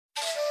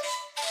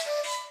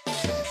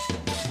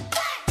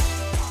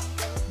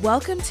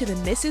Welcome to the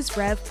Mrs.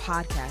 Rev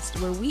podcast,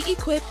 where we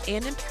equip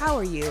and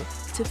empower you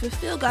to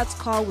fulfill God's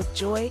call with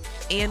joy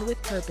and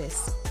with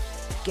purpose.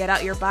 Get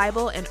out your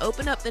Bible and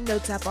open up the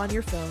Notes app on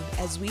your phone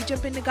as we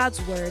jump into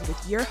God's Word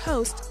with your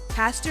host,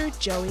 Pastor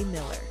Joey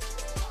Miller.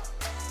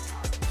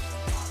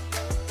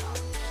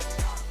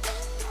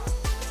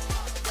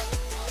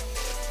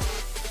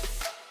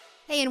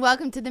 Hey, and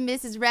welcome to the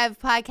Mrs. Rev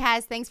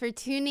podcast. Thanks for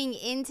tuning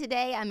in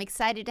today. I'm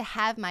excited to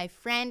have my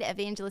friend,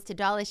 evangelist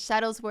Adalis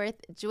Shuttlesworth,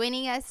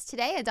 joining us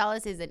today.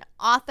 Adalis is an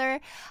author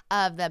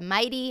of the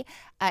Mighty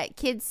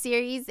Kids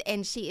series,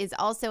 and she is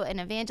also an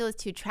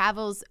evangelist who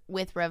travels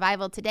with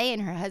Revival Today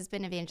and her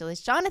husband,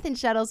 evangelist Jonathan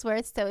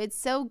Shuttlesworth. So it's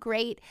so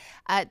great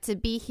to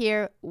be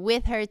here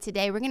with her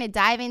today. We're going to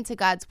dive into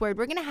God's Word.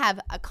 We're going to have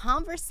a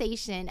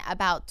conversation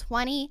about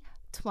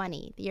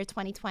 2020, the year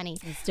 2020.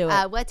 Let's do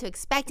it. What to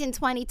expect in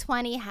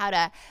 2020, how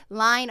to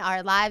line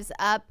our lives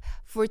up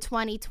for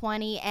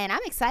 2020. And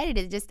I'm excited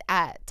to just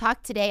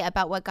talk today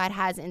about what God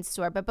has in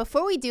store. But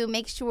before we do,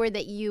 make sure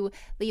that you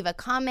leave a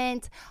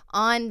comment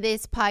on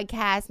this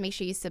podcast. Make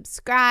sure you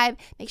subscribe.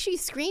 Make sure you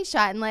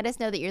screenshot and let us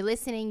know that you're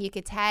listening. You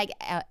could tag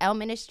L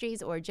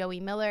Ministries or Joey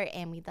Miller,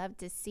 and we'd love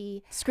to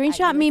see.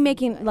 Screenshot me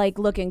making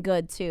looking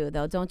good too,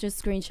 though. Don't just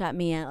screenshot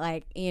me at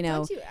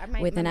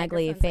with an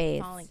ugly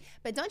face.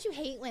 But don't you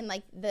hate when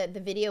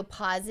the video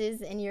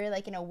pauses and you're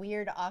in a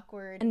weird,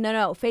 awkward?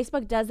 No.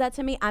 Facebook does that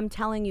to me. I'm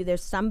telling you,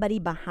 there's somebody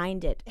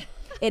behind it.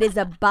 It is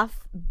a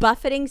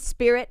buffeting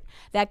spirit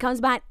that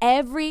comes behind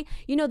every.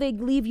 They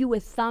leave you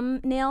with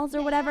thumbnails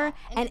or whatever,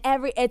 and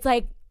it's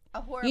like.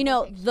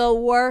 The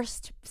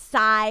worst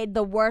side,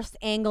 the worst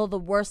angle, the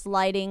worst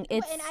lighting.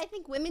 And I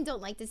think women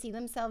don't like to see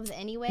themselves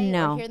anyway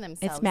or hear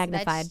themselves. It's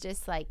magnified. That's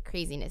just like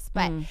craziness.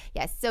 But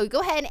yes, so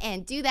go ahead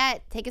and do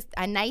that. Take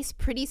a nice,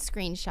 pretty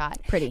screenshot.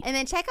 And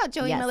then check out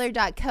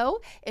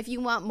joeymiller.co if you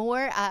want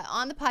more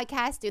on the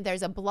podcast.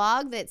 There's a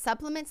blog that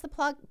supplements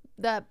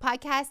the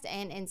podcast,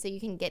 and so you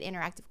can get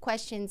interactive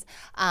questions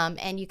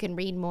and you can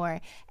read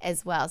more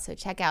as well. So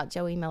check out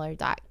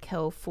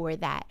joeymiller.co for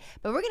that.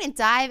 But we're going to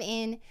dive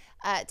in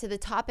to the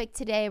topic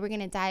today. We're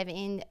going to dive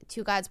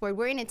into God's Word.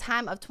 We're in a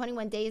time of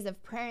 21 days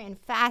of prayer and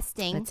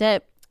fasting. That's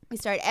it. We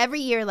start every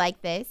year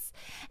like this,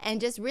 and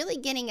just really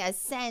getting a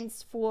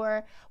sense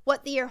for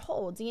what the year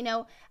holds.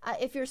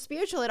 If you're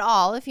spiritual at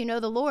all, if you know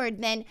the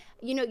Lord, then,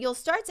 you'll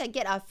start to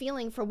get a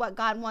feeling for what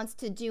God wants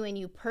to do in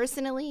you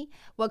personally,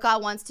 what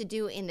God wants to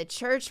do in the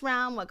church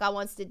realm, what God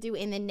wants to do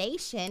in the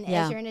nation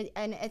as you're in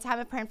a time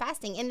of prayer and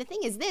fasting. And the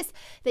thing is this,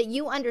 that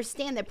you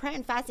understand that prayer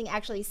and fasting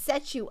actually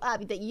sets you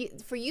up,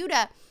 for you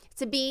to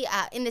be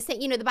in the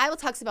same, the Bible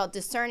talks about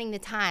discerning the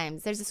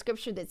times. There's a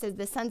scripture that says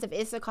the sons of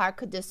Issachar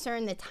could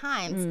discern the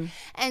times.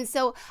 And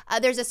so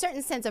there's a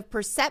certain sense of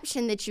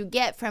perception that you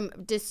get from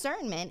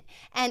discernment.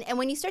 And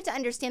when you start to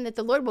understand that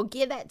the Lord will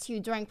give that to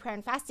you during prayer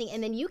and fasting,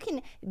 and then you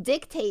can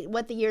dictate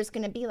what the year is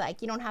going to be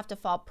like. You don't have to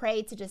fall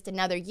prey to just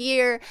another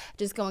year,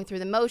 just going through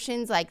the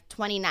motions like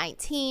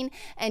 2019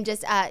 and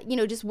just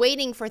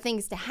waiting for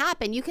things to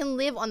happen. You can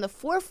live on the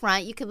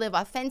forefront. You can live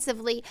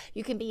offensively.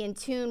 You can be in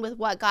tune with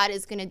what God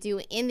is going to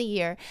do in the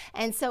year.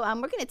 And so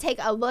we're going to take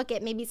a look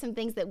at maybe some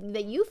things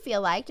that you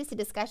feel like, just a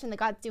discussion that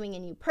God's doing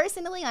in you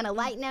personally on a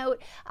light note,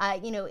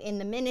 in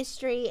the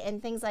ministry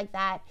and things like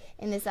that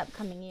in this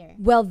upcoming year.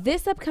 Well,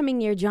 this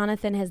upcoming year,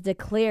 Jonathan has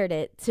declared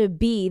it to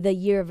be the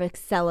year of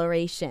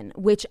acceleration,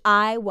 which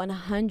I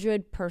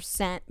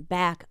 100%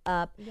 back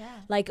up. Yeah.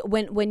 Like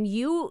when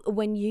you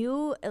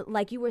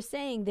like you were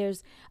saying,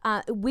 there's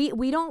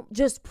we don't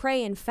just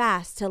pray and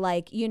fast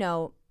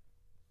to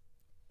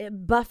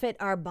buffet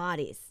our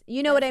bodies.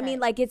 You know what I mean?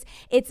 Like it's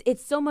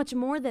so much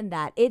more than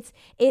that.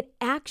 It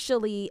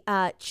actually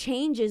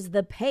changes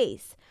the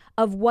pace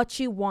of what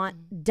you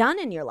want done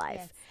in your life.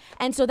 Yes.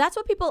 And so that's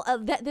what people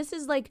this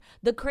is like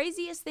the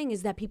craziest thing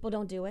is that people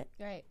don't do it.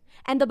 Right.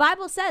 And the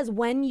Bible says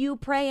when you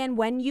pray and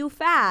when you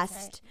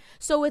fast. Right.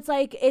 So it's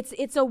like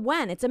it's a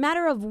when. It's a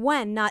matter of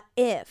when, not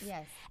if.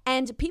 Yes.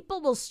 And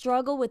people will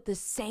struggle with the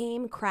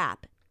same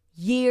crap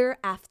year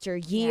after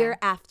year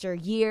after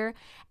year,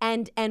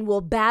 and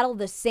will battle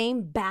the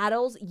same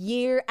battles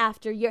year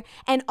after year.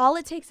 And all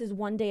it takes is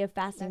one day of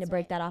fasting to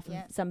break that off of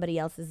somebody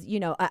else's,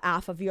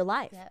 off of your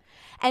life. Yep.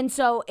 And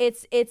so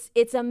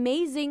it's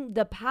amazing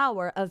the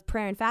power of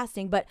prayer and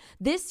fasting. But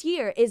this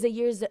year is a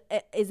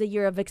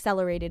year of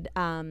accelerated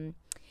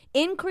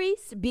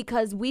increase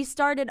because we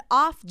started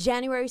off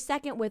January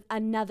 2nd with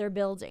another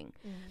building.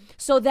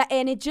 So that,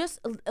 and it just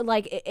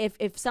like,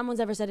 if someone's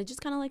ever said it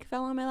just kind of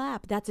fell on my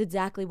lap, that's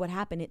exactly what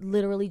happened. It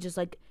literally just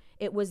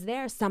it was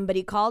there.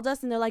 Somebody called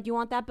us and they're like, you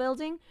want that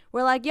building?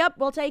 We're like, yep,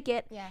 we'll take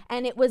it. Yeah.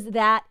 And it was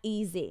that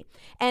easy.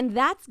 And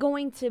that's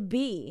going to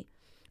be,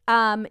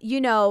 the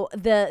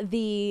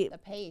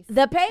pace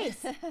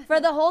for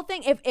the whole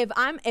thing.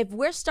 If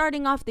we're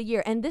starting off the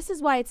year, and this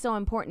is why it's so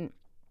important,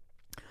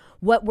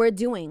 what we're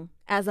doing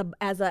as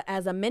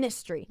a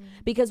ministry,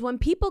 because when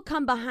people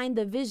come behind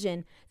the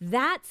vision,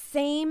 that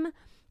same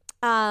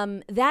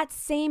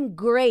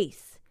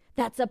grace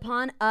that's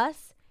upon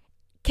us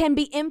can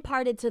be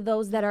imparted to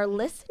those that are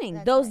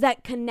listening, those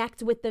that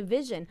connect with the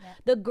vision.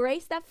 The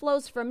grace that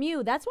flows from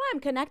you, that's why I'm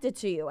connected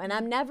to you, and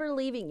I'm never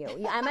leaving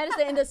you. I might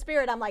say in the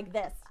spirit, I'm like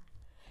this.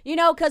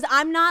 Because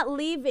I'm not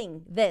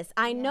leaving this.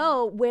 I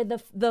know where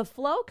the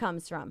flow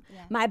comes from.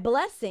 My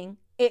blessing,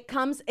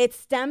 it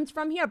stems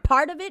from here.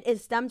 Part of it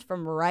is stemmed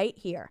from right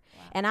here.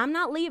 And I'm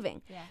not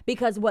leaving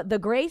because what the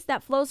grace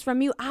that flows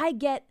from you, I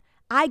get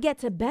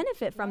to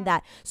benefit from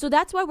that. So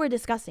that's why we're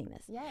discussing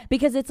this.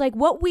 Because it's like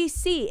what we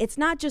see, it's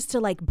not just to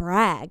like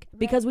brag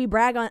because we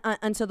brag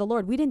unto the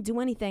Lord. We didn't do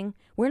anything.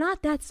 We're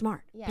not that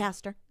smart,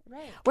 Pastor.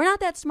 We're not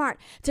that smart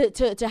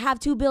to have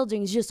two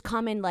buildings just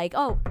come in like,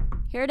 oh,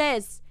 here it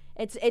is.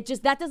 It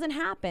just, that doesn't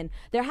happen.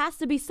 There has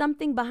to be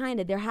something behind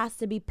it. There has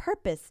to be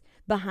purpose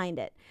behind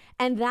it.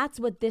 And that's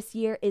what this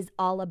year is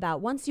all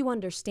about. Once you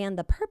understand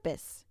the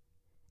purpose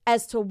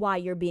as to why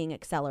you're being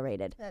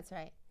accelerated. That's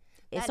right.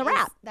 It's a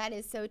wrap. That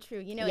is so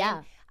true.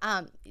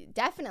 And,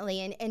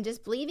 definitely. And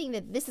just believing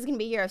that this is going to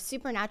be a year of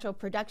supernatural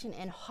production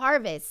and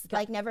harvest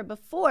like never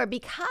before.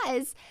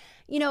 Because,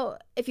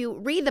 if you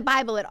read the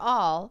Bible at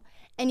all,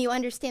 and you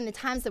understand the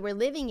times that we're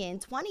living in,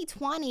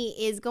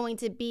 2020 is going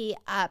to be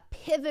a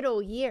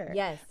pivotal year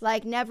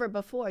like never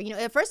before.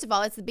 First of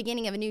all, it's the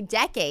beginning of a new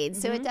decade,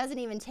 so it doesn't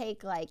even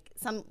take like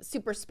some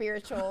super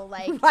spiritual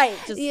like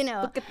just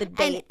look at the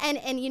date. And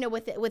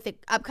with the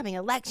upcoming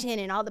election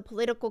and all the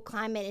political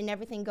climate and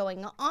everything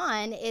going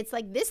on, it's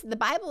like the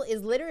Bible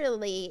is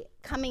literally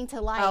coming to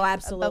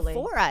life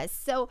before us.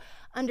 So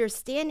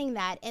understanding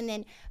that, and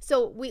then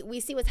so we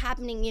see what's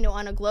happening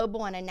on a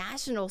global, on a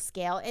national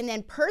scale, and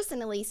then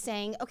personally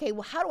saying, okay,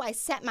 well, how do I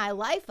set my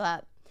life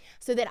up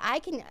so that I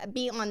can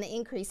be on the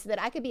increase, so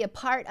that I could be a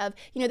part of,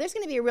 there's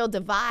going to be a real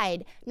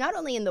divide, not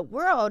only in the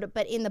world,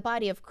 but in the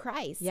body of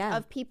Christ,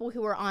 of people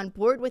who are on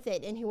board with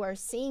it and who are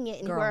seeing it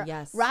and who are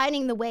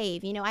riding the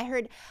wave. I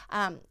heard,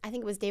 I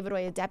think it was David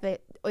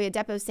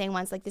Oyedepo saying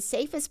once, like the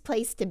safest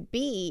place to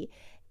be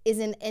is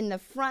in the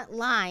front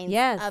lines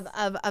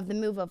of the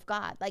move of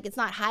God. Like it's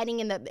not hiding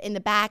in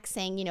the back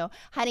saying,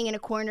 hiding in a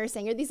corner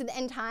saying, these are the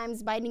end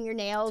times, biting your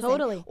nails.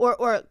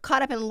 Or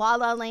caught up in la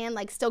la land,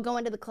 like still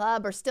going to the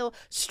club or still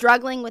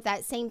struggling with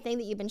that same thing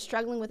that you've been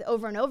struggling with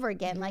over and over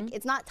again. Like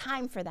it's not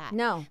time for that.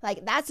 No.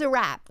 Like that's a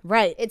wrap.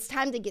 Right. It's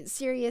time to get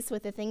serious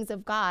with the things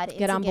of God and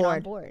get on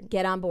board.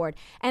 Get on board.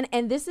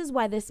 And this is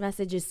why this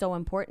message is so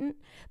important,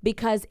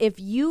 because if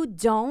you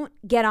don't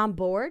get on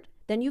board,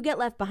 then you get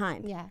left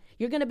behind.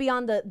 You're going to be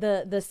on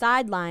the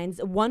sidelines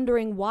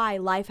wondering why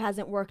life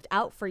hasn't worked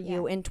out for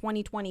you in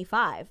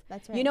 2025.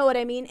 That's right. You know what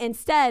I mean?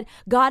 Instead,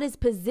 God is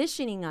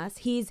positioning us.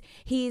 He's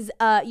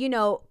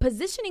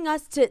positioning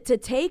us to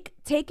take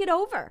it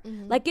over.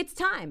 Like it's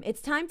time.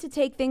 It's time to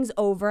take things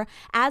over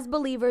as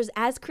believers,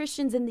 as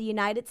Christians in the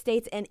United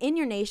States and in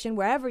your nation,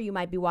 wherever you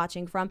might be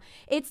watching from.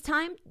 It's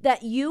time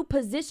that you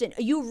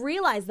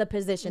realize the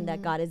position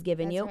that God has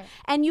given you,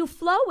 and you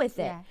flow with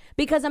it.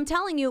 Because I'm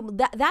telling you,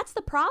 that's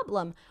the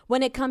problem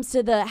when it comes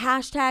to the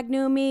hashtag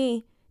new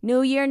me,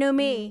 new year, new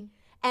me.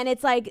 And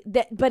it's like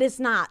that, but it's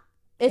not.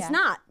 It's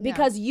not,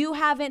 because you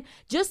haven't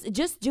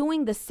just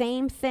doing the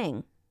same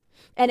thing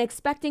and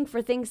expecting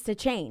for things to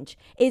change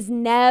is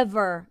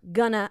never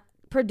gonna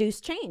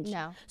produce change.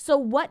 No. So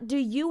what do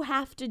you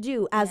have to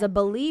do as a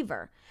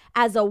believer,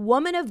 as a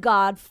woman of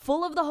God,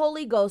 full of the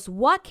Holy Ghost?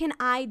 What can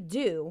I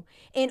do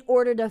in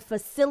order to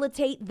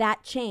facilitate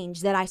that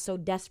change that I so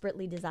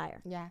desperately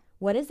desire?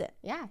 What is it?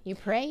 You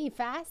pray, you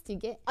fast, you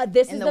get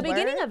this is the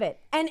beginning of it.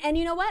 And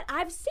you know what?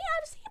 I've seen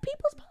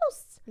people's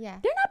posts. They're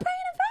not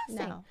praying and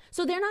fasting. No.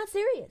 So they're not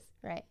serious.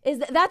 Right.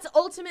 That's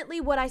ultimately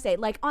what I say.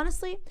 Like,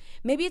 honestly,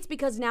 maybe it's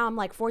because now I'm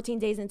like 14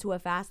 days into a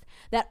fast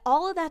that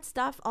all of that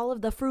stuff, all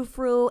of the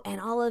frou-frou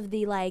and all of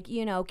the like,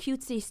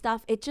 cutesy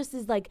stuff, it just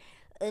is like,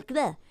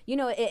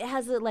 it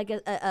has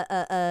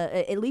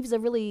it leaves a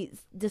really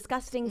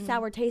disgusting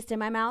sour taste in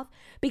my mouth,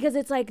 because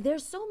it's like,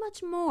 there's so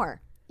much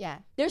more.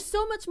 There's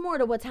so much more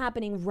to what's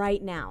happening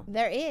right now.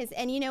 There is.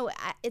 And,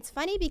 it's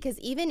funny because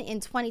even in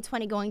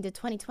 2020 going to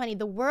 2020,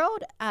 the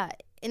world,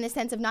 in the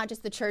sense of not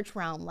just the church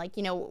realm, like,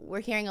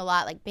 we're hearing a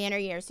lot like banner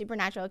year,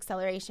 supernatural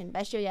acceleration,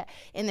 best year yet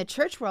in the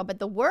church world, but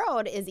the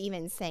world is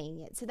even saying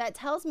it. So that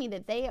tells me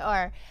that they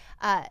are,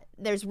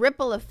 there's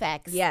ripple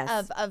effects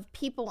of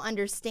people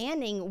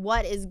understanding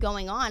what is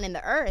going on in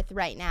the earth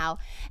right now.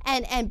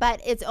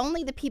 But it's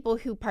only the people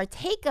who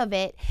partake of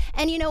it.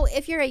 And,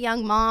 if you're a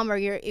young mom or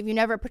if you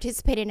never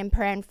participated in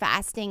prayer and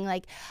fasting,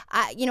 like,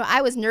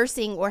 I was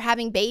nursing or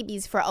having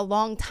babies for a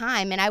long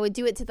time, and I would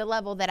do it to the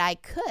level that I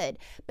could.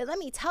 But let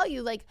me tell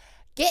you, like,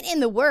 get in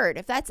the word.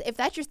 If that's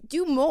just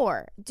do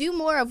more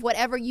of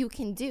whatever you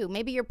can do.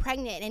 Maybe you're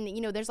pregnant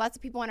and, there's lots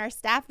of people on our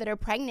staff that are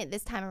pregnant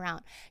this time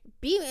around.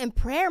 Be in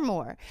prayer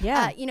more.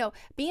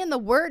 Be in the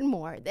word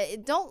more.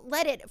 Don't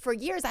let it, for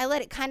years, I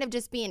let it kind of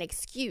just be an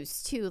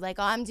excuse too. Like,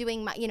 oh, I'm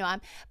doing my,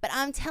 but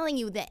I'm telling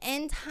you, the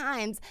end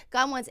times,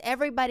 God wants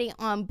everybody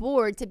on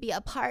board to be a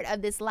part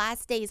of this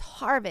last day's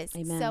harvest.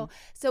 Amen.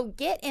 So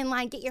get in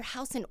line, get your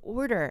house in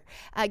order,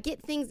 get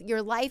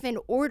your life in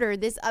order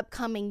this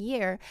upcoming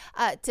year,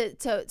 to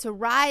to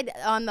ride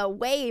on the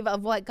wave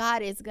of what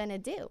God is going to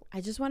do.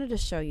 I just wanted to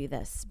show you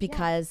this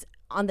because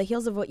on the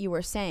heels of what you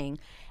were saying,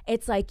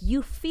 it's like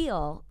you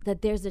feel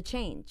that there's a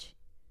change.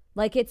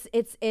 Like it's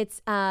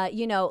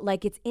you know,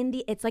 like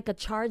it's like a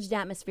charged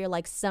atmosphere,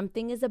 like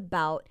something is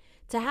about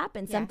to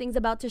happen. Something's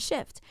about to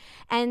shift.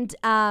 And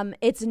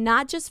it's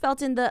not just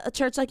felt in the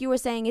church, like you were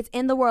saying, it's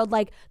in the world,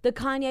 like the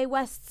Kanye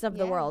Wests of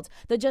the world,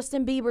 the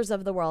Justin Biebers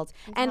of the world.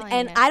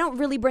 And I don't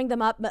really bring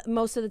them up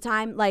most of the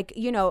time, like,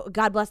 you know,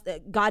 God bless,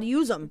 God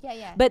use them.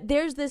 But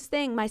there's this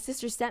thing my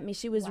sister sent me.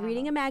 She was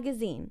reading a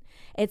magazine.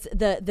 It's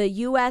the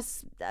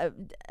US,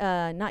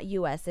 not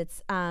US,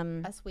 it's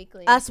Us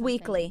Weekly. Us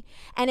Weekly.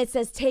 And it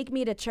says, take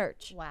me to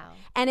church. Wow.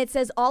 And it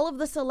says all of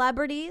the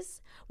celebrities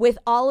with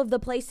all of the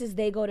places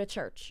they go to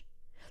church.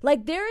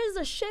 Like there is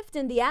a shift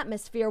in the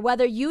atmosphere,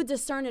 whether you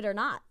discern it or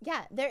not.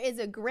 Yeah, there is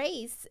a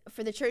grace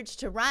for the church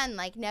to run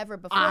like never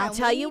before. I'll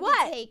tell you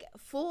what. To take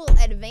full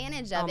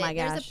advantage of it. My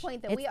gosh. There's a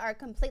point that we are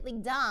completely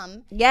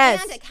dumb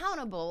Yes. and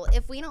accountable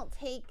if we don't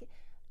take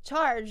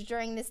charge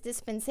during this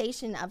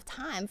dispensation of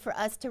time for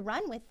us to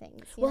run with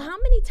things. Well, how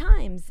many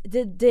times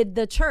did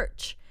the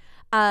church,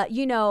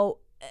 you know,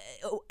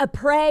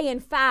 pray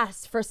and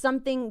fast for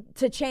something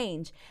to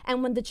change?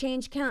 And when the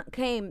change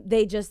came,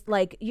 they just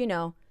like, you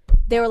know,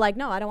 they were like,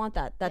 no, I don't want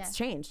that. That's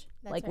change.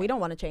 Like, we don't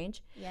want to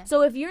change.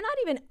 So if you're not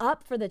even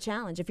up for the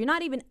challenge, if you're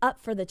not even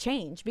up for the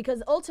change,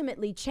 because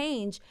ultimately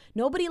change,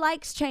 nobody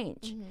likes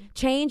change.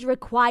 Change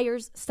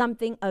requires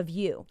something of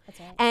you. That's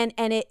right.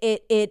 And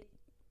it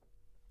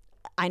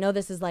I know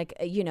this is like,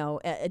 you know,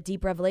 a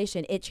deep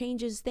revelation. It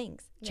changes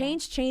things.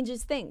 Change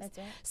changes things. That's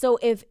right. So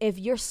if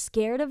you're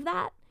scared of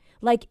that,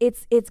 like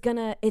it's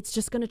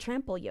just gonna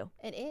trample you.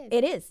 It is.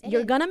 It is.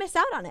 You're gonna miss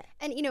out on it.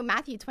 And you know,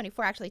 Matthew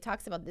 24 actually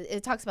talks about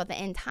the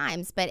end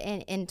times, but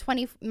in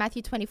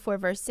Matthew 24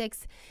 verse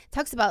 6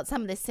 talks about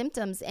some of the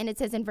symptoms, and it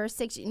says in verse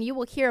 6, and you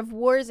will hear of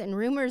wars and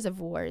rumors of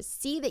wars.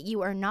 See that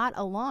you are not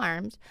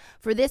alarmed,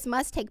 for this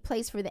must take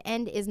place, for the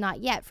end is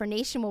not yet. For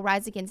nation will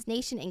rise against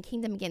nation and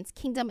kingdom against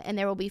kingdom, and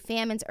there will be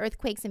famines,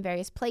 earthquakes in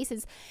various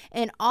places.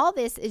 And all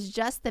this is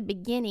just the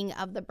beginning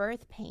of the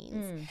birth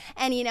pains.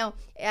 And you know,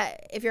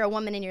 if you're a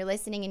woman and you're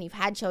listening and you've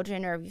had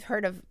children, or you've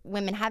heard of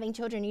women having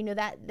children, you know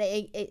that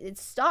it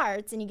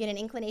starts and you get an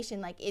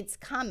inclination like it's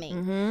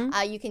coming.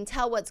 You can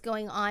tell what's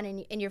going on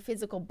in your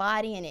physical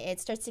body, and it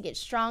starts to get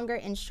stronger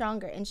and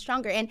stronger and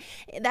stronger. And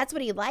that's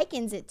what he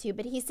likens it to.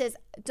 But he says,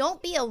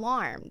 don't be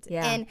alarmed.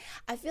 And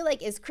I feel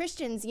like as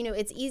Christians, you know,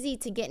 it's easy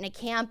to get in a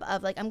camp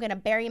of like, I'm going to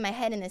bury my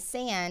head in the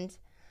sand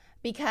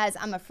because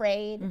I'm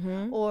afraid,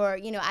 or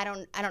you know, I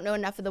don't know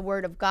enough of the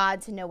Word of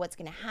God to know what's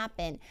going to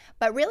happen.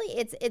 But really,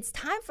 it's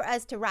time for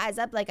us to rise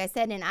up, like I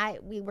said, and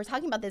we were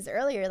talking about this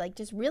earlier, like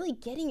just really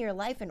getting your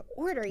life in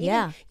order.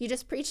 You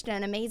just preached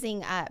an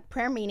amazing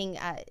prayer meeting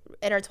at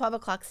our 12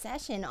 o'clock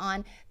session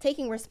on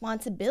taking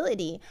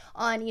responsibility,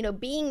 on you know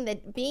being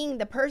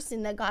the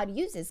person that God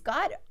uses.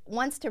 God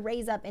wants to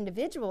raise up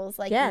individuals,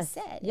 like you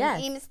said.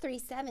 And Amos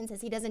 3:7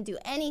 says He doesn't do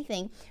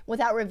anything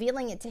without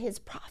revealing it to His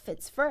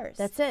prophets first.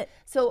 That's it.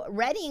 So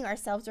readying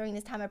ourselves during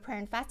this time of prayer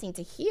and fasting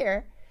to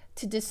hear,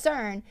 to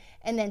discern,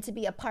 and then to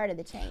be a part of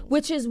the change.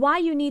 Which is why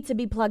you need to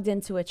be plugged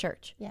into a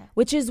church.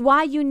 Which is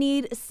why you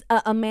need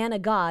a man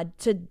of God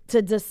to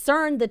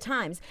discern the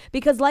times.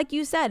 Because like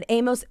you said,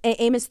 Amos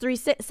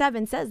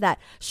 3:7 says that.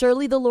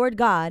 Surely the Lord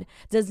God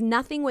does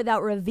nothing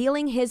without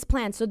revealing His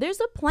plan. So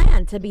there's a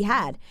plan to be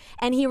had.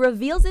 And He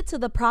reveals it to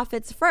the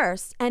prophets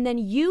first. And then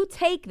you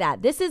take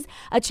that. This is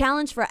a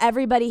challenge for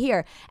everybody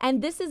here.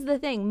 And this is the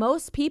thing.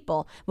 Most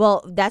people,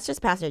 well, that's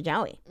just Pastor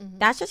Joey.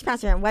 That's just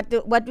Pastor.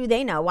 What do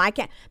they know? Why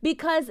can't?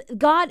 Because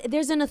God,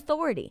 there's an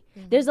authority.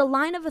 There's a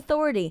line of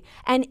authority.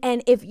 And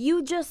if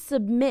you just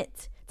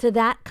submit to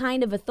that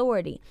kind of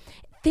authority,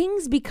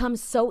 things become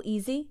so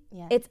easy.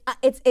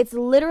 It's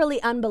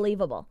literally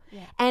unbelievable.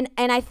 And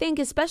I think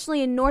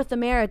especially in North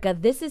America,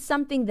 this is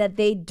something that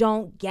they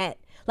don't get.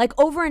 Like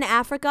over in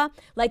Africa,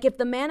 like if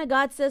the man of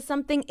God says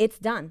something, it's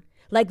done.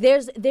 Like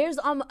there's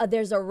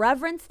a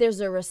reverence, there's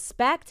a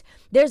respect,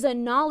 there's a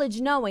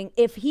knowledge knowing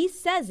if he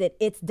says it,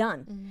 it's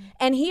done.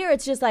 And here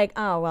it's just like,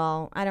 oh,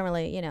 well, I don't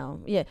really,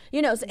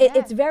 so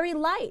it's very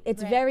light.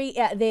 It's very,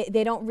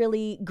 they don't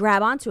really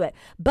grab onto it.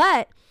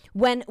 But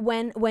when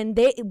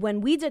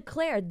we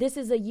declare this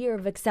is a year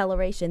of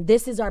acceleration,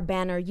 this is our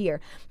banner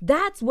year,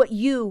 that's what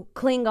you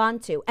cling on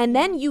to. And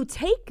then you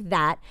take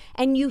that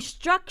and you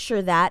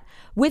structure that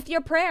with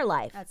your prayer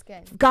life. That's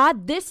good.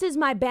 God, this is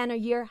my banner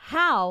year.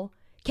 How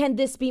can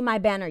this be my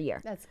banner year?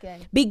 That's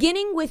good.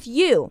 Beginning with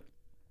you,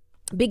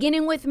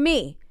 beginning with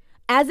me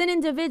as an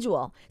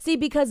individual. See,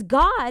 because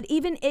God,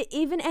 even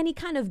any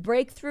kind of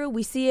breakthrough,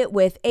 we see it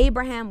with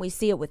Abraham, we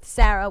see it with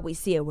Sarah, we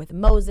see it with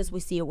Moses, we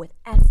see it with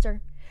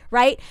Esther,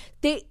 right?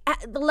 They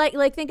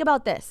like think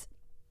about this,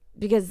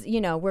 because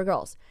we're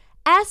girls.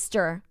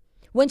 Esther,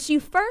 when she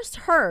first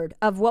heard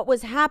of what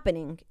was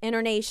happening in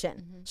her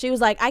nation, she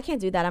was like, I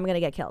can't do that. I'm going to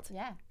get killed.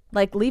 Yeah.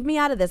 Like, leave me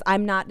out of this.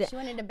 I'm not. She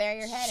wanted to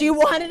bury her head. She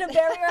wanted to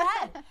bury her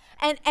head.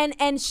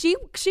 And she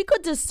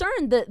could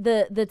discern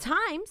the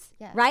times,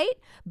 right?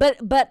 But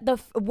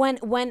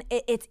when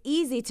it's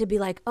easy to be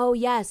like, oh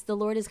yes, the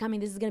Lord is coming.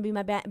 This is going to be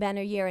my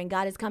banner year, and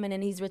God is coming,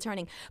 and He's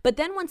returning. But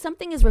then when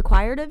something is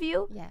required of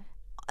you,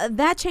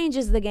 that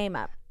changes the game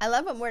up. I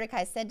love what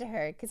Mordecai said to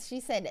her, because she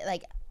said,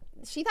 like,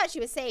 she thought she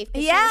was safe.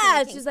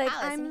 Yeah, she's like,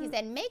 and he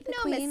said, make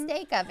no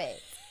mistake of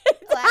it.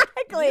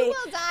 Exactly. You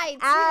will die too.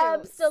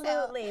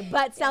 Absolutely.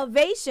 But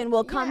salvation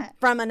will come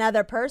from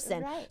another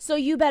person. Right. So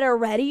you better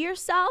ready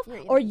yourself,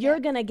 or you're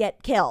going to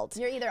get killed.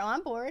 You're either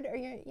on board or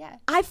you're,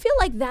 I feel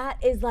like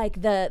that is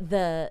like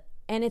the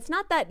and it's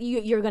not that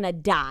you're going to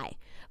die,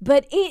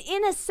 but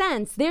in a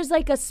sense, there's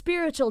like a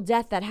spiritual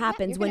death that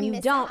happens when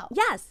you don't.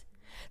 Yes.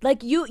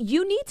 Like you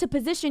need to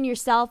position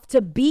yourself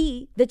to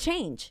be the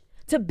change.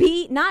 To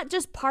be not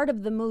just part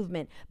of the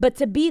movement, but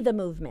to be the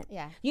movement.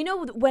 Yeah. You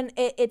know, when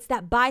it's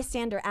that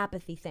bystander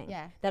apathy thing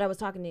that I was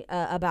talking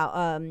about,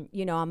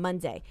 on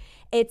Monday.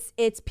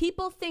 It's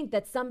people think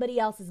that somebody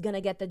else is going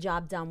to get the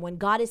job done when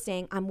God is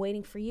saying, I'm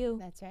waiting for you.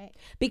 That's right.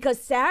 Because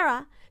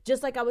Sarah,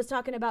 just like I was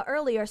talking about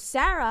earlier,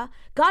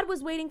 God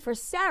was waiting for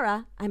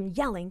Sarah. I'm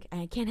yelling and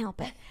I can't help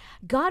it.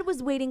 God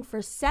was waiting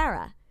for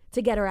Sarah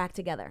to get her act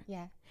together.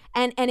 Yeah.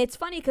 And it's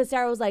funny because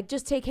Sarah was like,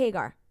 just take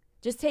Hagar.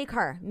 Just take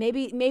her.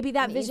 Maybe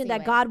that vision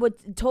that God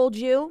told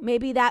you,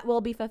 maybe that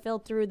will be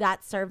fulfilled through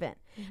that servant.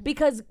 Mm-hmm.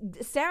 Because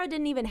Sarah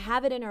didn't even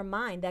have it in her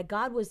mind that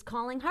God was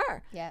calling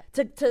her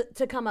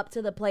to come up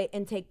to the plate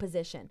and take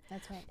position.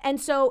 That's right. And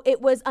so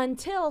it was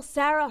until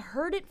Sarah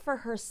heard it for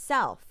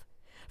herself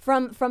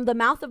from the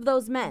mouth of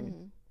those men.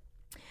 Mm-hmm.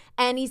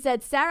 And he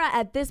said, Sarah,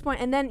 at this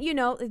point, and then,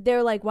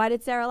 they're like, why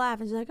did Sarah laugh?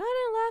 And she's like, I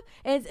didn't laugh.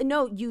 And it's,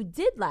 no, you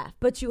did laugh,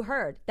 but you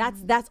heard.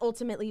 That's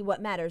ultimately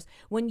what matters.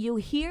 When you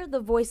hear the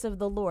voice of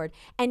the Lord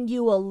and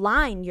you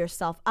align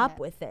yourself up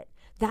with it,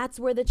 that's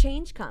where the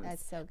change comes.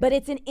 That's so good. But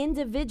it's an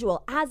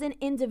individual. As an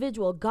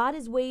individual, God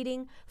is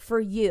waiting for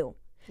you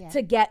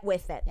to get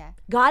with it. Yeah.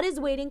 God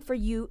is waiting for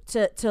you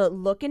to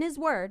look in His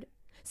word,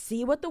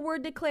 see what the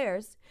word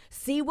declares,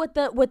 see what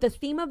the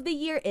theme of the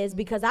year is,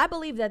 because I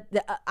believe that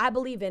I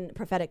believe in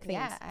prophetic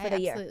themes for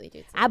the year. Absolutely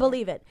do. I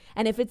believe it,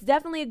 and if it's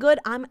definitely good,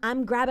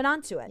 I'm grabbing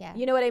onto it. Yeah.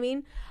 You know what I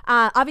mean?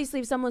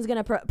 Obviously, if someone's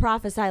gonna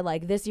prophesy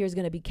like this year's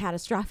gonna be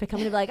catastrophic, I'm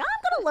gonna be like, I'm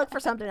gonna look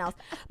for something else.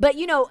 But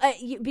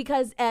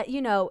because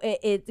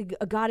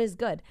God is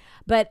good.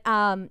 But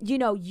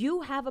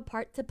you have a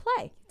part to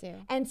play.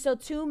 And so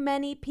too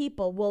many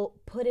people will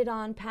put it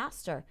on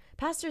pastor.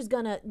 Pastor's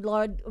gonna,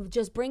 Lord,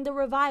 just bring the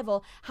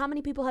revival. How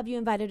many people have you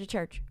invited to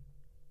church?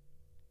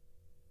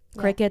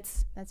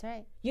 Crickets. That's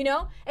right.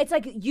 It's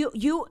like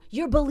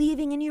you're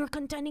believing and you're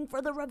contending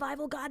for the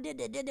revival. God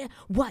did.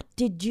 What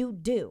did you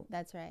do?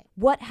 That's right.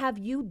 What have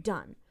you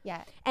done?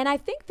 Yeah. And I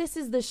think this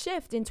is the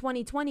shift in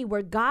 2020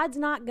 where God's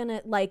not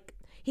gonna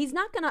He's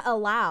not gonna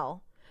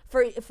allow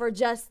for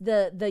just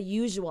the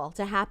usual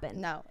to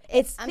happen. No,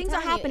 things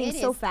are happening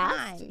so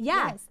fast. Time.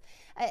 Yes.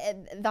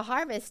 The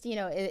harvest,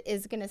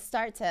 is going to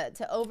start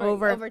to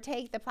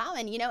overtake the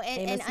plowman,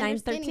 and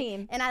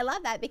understanding. And I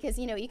love that because,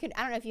 you can,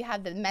 I don't know if you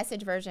have the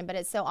Message version, but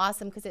it's so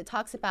awesome because it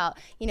talks about,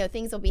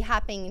 things will be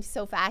happening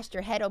so fast,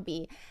 your head will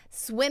be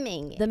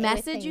swimming. The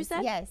Message, you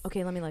said? Yes.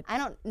 Okay, let me look. I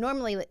don't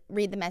normally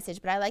read the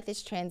Message, but I like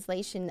this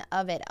translation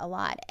of it a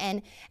lot.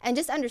 And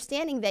just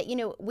understanding that,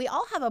 we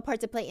all have a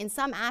part to play in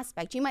some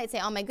aspect. You might say,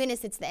 oh my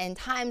goodness, it's the end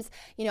times.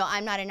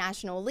 I'm not a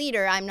national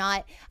leader. I'm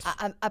not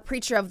a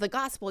preacher of the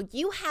gospel.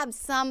 You have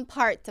some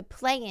part to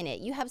play in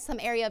it. You have some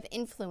area of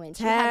influence.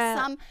 You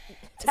have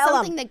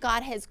something that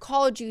God has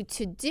called you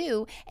to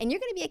do, and you're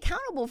going to be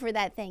accountable for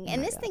that thing.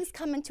 And this thing's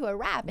coming to a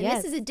wrap. And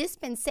this is a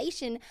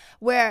dispensation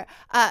where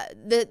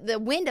the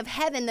wind of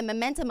heaven, the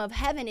momentum of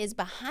heaven is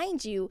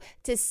behind you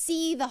to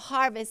see the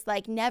harvest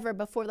like never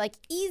before, like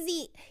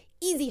easy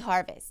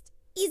harvest.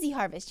 Easy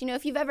harvest.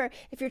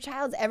 If your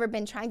child's ever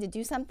been trying to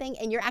do something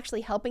and you're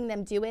actually helping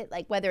them do it,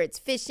 like whether it's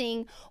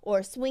fishing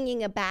or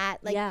swinging a bat,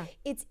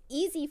 it's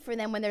easy for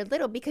them when they're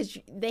little because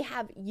they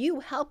have you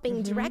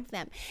helping direct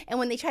them. And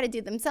when they try to do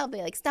it themselves,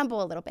 they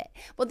stumble a little bit.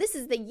 Well, this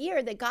is the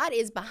year that God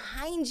is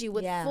behind you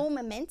with full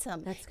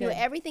momentum. That's good.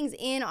 Everything's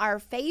in our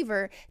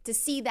favor to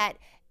see that.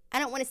 I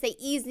don't want to say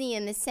easy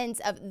in the sense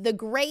of the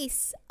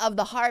grace of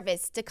the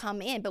harvest to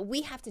come in, but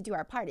we have to do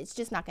our part. It's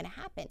just not going to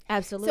happen.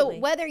 Absolutely. So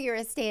whether you're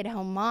a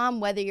stay-at-home mom,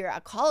 whether you're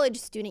a college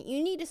student,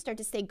 you need to start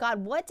to say,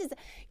 God, what does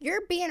your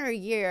banner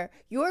year,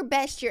 your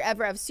best year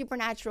ever of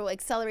supernatural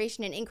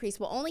acceleration and increase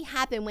will only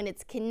happen when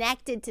it's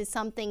connected to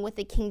something with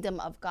the kingdom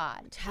of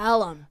God.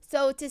 Tell them.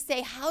 So to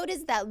say, how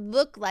does that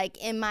look like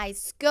in my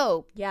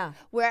scope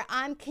where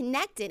I'm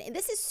connected? And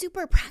this is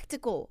super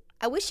practical.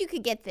 I wish you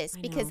could get this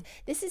because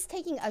this is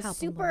taking a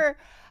super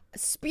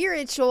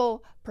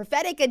spiritual,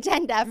 prophetic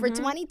agenda for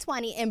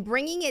 2020 and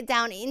bringing it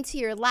down into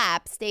your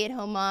lap,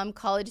 stay-at-home mom,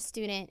 college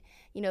student,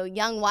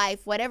 young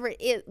wife, whatever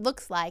it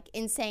looks like,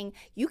 and saying,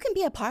 you can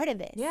be a part of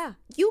this. Yeah.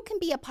 You can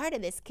be a part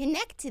of this.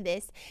 Connect to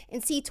this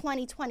and see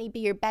 2020 be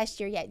your best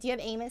year yet. Do you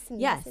have Amos in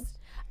the message?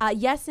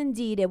 Yes,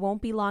 indeed, it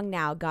won't be long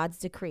now, God's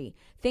decree.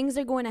 Things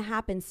are going to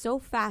happen so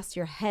fast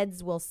your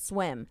heads will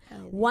swim.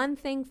 One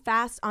thing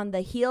fast on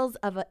the heels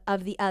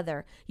of the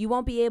other. You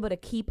won't be able to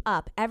keep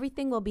up.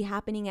 Everything will be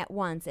happening at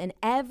once, and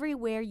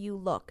everywhere you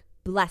look,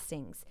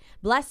 blessings.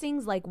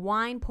 Blessings like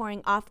wine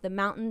pouring off the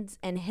mountains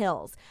and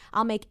hills.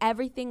 I'll make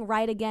everything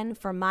right again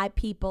for my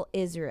people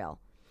Israel.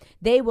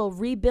 They will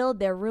rebuild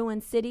their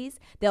ruined cities.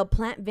 They'll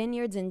plant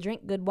vineyards and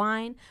drink good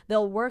wine.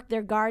 They'll work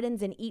their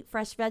gardens and eat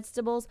fresh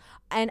vegetables.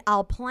 And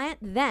I'll plant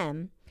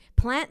them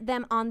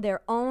on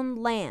their own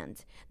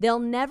land. They'll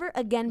never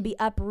again be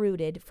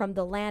uprooted from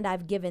the land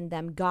I've given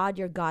them. God,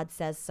 your God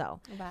says so.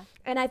 Okay.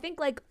 And I think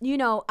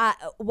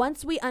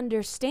once we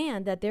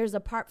understand that there's a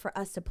part for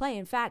us to play,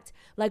 in fact,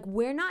 like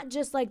we're not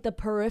just like the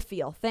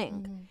peripheral thing.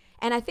 Mm-hmm.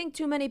 And I think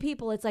too many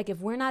people, it's like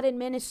if we're not in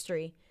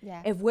ministry,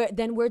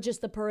 then we're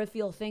just the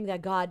peripheral thing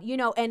that God,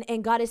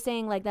 and God is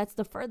saying like that's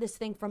the furthest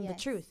thing from the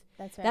truth.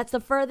 That's right. That's the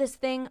furthest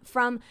thing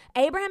from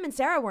Abraham and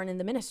Sarah weren't in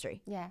the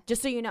ministry. Yeah.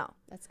 Just so you know.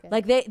 That's good.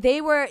 Like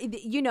they were,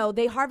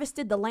 they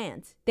harvested the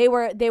land. They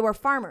were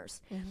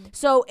farmers. Mm-hmm.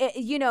 So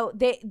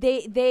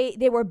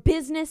they were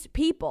business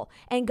people,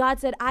 and God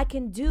said, I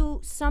can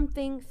do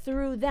something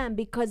through them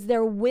because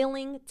they're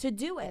willing to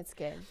do it. That's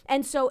good.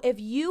 And so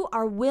if you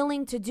are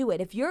willing to do it,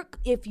 if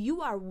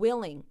you are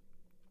willing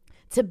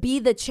to be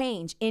the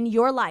change in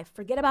your life,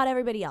 forget about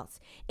everybody else,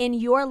 in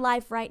your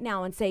life right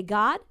now, and say,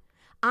 God,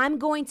 I'm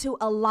going to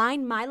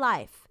align my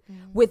life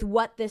with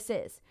what this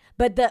is.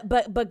 But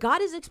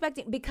God is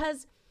expecting,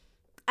 because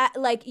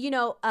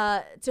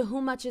to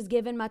whom much is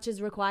given, much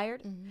is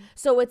required. Mm-hmm.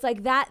 So it's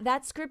like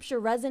that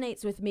scripture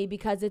resonates with me,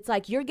 because it's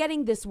like you're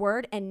getting this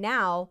word and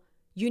now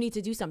you need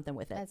to do something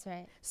with it. That's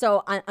right.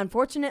 So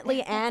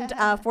unfortunately and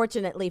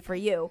fortunately for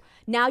you,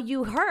 now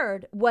you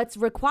heard what's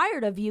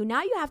required of you.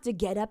 Now you have to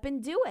get up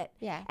and do it.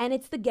 Yeah. And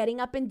it's the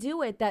getting up and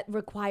do it that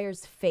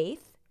requires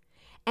faith.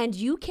 And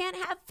you can't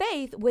have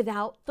faith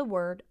without the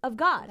word of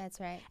God. That's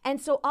right. And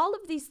so all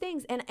of these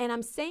things, and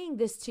I'm saying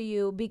this to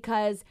you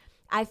because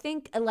I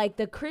think like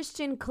the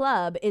Christian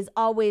club is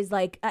always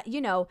like,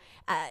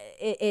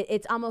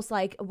 it's almost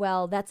like,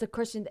 well, that's a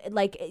Christian,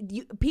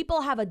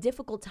 people have a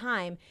difficult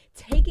time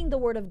taking the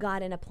word of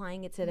God and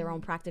applying it to their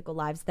own practical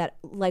lives that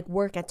like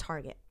work at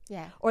Target.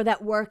 Yeah. Or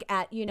that work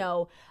at,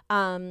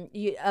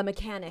 a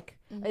mechanic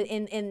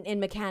in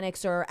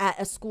mechanics, or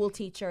at a school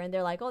teacher. And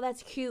they're like, oh,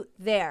 that's cute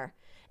there.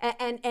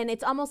 And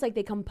it's almost like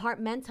they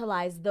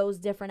compartmentalize those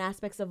different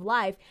aspects of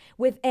life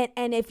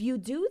and if you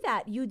do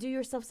that, you do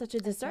yourself such a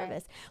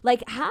disservice. Right.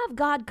 Like, have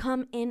God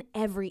come in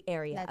every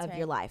area of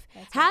your life.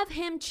 Have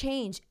him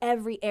change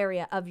every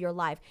area of your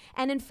life.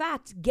 And in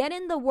fact, get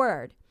in the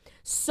word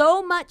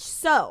so much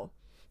so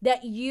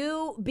that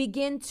you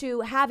begin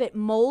to have it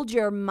mold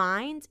your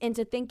mind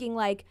into thinking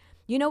like,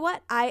 you know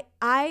what?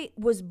 I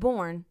was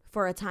born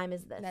for a time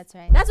as this. That's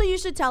right. That's what you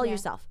should tell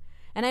yourself.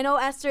 And I know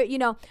Esther,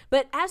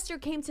 but Esther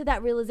came to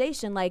that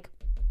realization, like,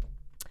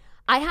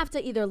 I have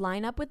to either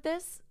line up with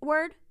this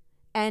word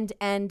and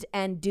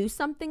do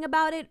something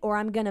about it, or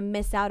I'm going to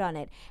miss out on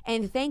it.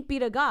 And thank be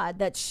to God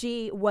that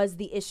she was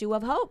the issue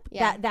of hope.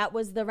 Yeah. That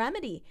was the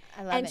remedy.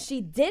 I love it.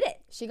 She did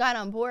it. She got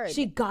on board.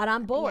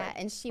 Yeah,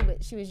 and she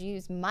was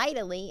used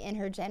mightily in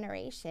her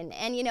generation.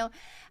 And,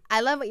 I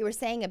love what you were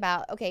saying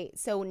about, okay,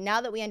 so now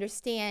that we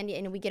understand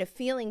and we get a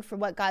feeling for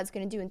what God's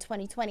going to do in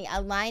 2020,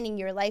 aligning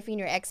your life and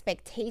your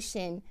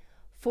expectation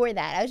for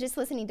that. I was just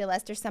listening to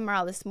Lester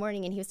Summerall this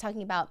morning, and he was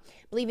talking about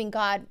believing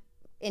God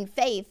in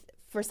faith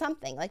for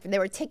something, like there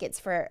were tickets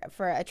for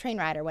a train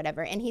ride or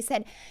whatever. And he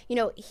said,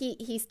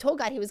 he's told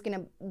God he was going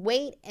to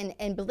wait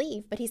and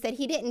believe, but he said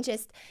he didn't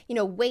just,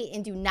 wait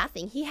and do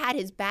nothing. He had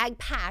his bag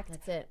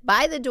packed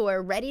by the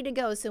door, ready to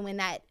go. So when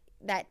that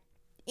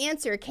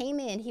answer came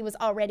in, he was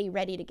already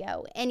ready to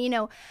go. And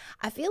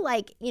I feel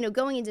like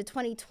going into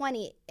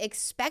 2020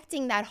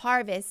 expecting that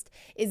harvest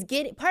is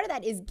part of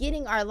that is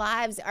getting our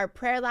lives, our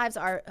prayer lives,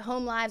 our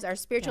home lives, our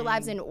spiritual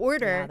lives in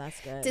order. Yeah,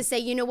 that's good. To say,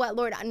 you know what,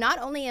 Lord, not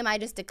only am I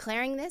just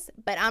declaring this,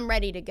 but I'm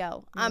ready to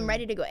go. I'm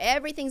ready to go.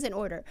 Everything's in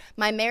order.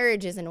 My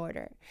marriage is in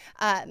order.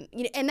 And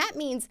that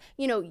means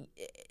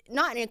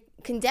not in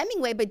a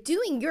condemning way, but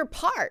doing your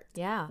part.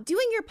 Yeah.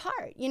 Doing your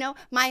part.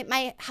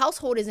 My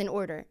household is in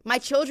order. My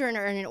children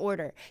are in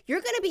order.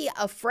 You're going to be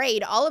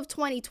afraid all of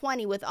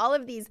 2020 with all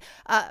of these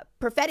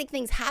prophetic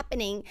things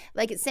happening,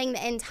 like it's saying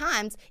the end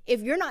times,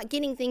 if you're not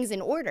getting things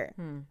in order.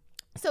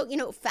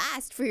 So,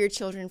 fast for your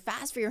children,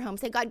 fast for your home.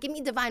 Say, God, give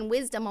me divine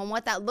wisdom on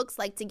what that looks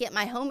like to get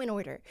my home in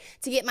order,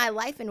 to get my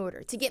life in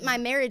order, to get my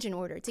marriage in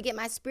order, to get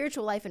my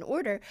spiritual life in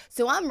order.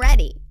 So I'm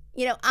ready.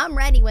 I'm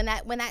ready when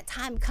that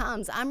time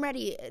comes. I'm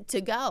ready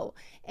to go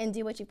and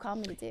do what you've called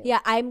me to do. Yeah,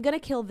 I'm going to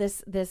kill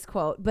this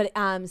quote. But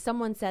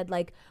someone said,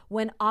 like,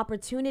 when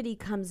opportunity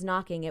comes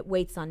knocking, it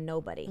waits on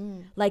nobody.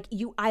 Like,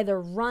 you either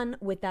run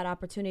with that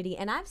opportunity.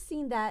 And I've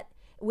seen that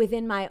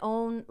within my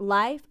own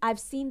life. I've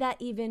seen that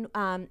even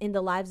in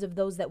the lives of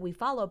those that we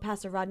follow,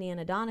 Pastor Rodney and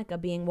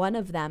Adonica being one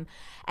of them.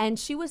 And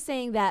she was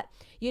saying that,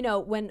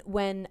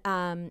 when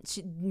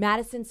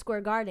Madison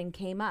Square Garden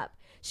came up,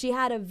 she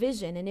had a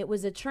vision, and it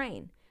was a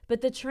train. but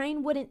the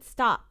train wouldn't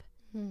stop.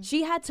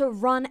 She had to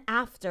run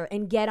after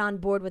and get on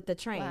board with the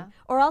train,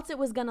 or else it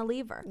was going to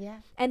leave her. Yeah.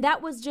 And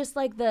that was just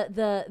like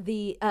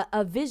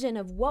a vision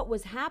of what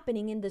was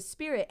happening in the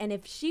spirit. And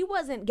if she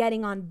wasn't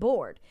getting on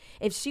board,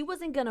 if she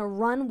wasn't going to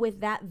run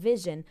with that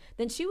vision,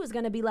 then she was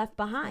going to be left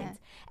behind. Yeah.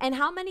 And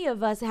how many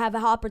of us have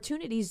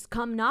opportunities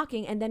come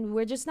knocking and then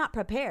we're just not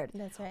prepared?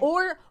 That's right.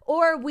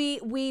 Or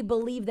we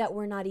believe that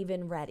we're not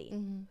even ready.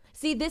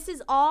 See, this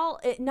is all,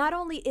 not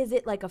only is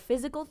it like a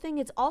physical thing,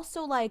 it's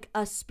also like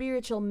a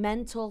spiritual,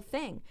 mental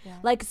thing. Yeah.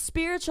 Like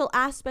spiritual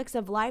aspects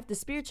of life, the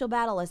spiritual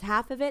battle is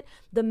half of it.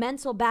 The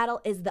mental battle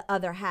is the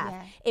other half.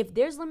 Yeah. If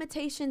there's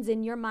limitations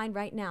in your mind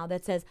right now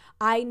that says,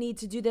 I need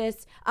to do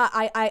this,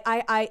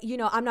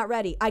 I'm not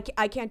ready. I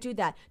can't do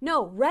that.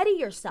 No, ready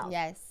yourself.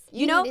 Yes.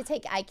 You know, need to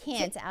take I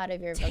can't out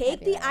of your Take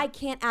vocabulary. the I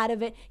can't out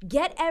of it.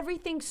 Get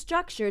everything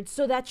structured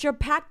so that you're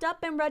packed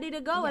up and ready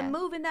to go and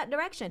move in that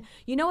direction.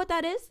 You know what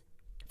that is?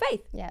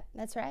 Faith. Yeah,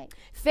 that's right.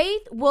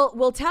 Faith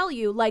will tell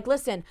you, like,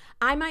 listen,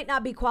 I might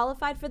not be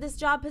qualified for this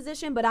job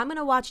position, but I'm going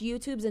to watch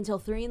YouTubes until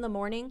 3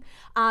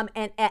 a.m.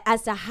 And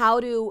as to how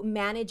to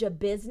manage a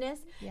business.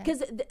 Because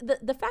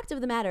the fact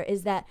of the matter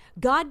is that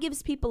God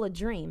gives people a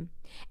dream.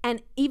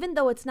 And even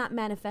though it's not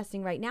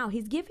manifesting right now,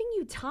 he's giving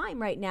you time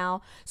right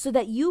now so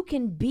that you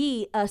can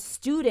be a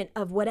student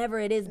of whatever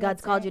it is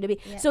God's called you to be.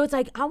 Yeah. So it's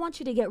like, I want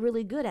you to get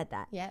really good at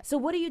that. Yeah. So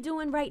what are you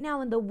doing right now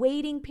in the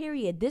waiting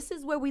period? This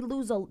is where we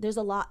lose there's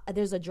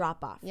a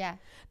drop off. Yeah.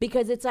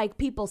 Because it's like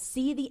people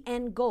see the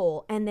end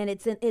goal and then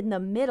it's in the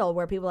middle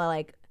where people are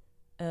like,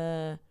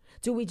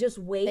 do we just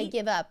wait? They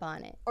give up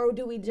on it. Or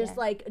do we just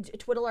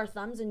twiddle our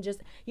thumbs and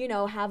just,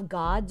 have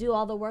God do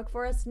all the work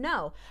for us?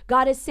 No.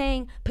 God is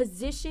saying,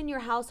 position your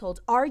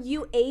household. Are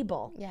you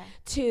able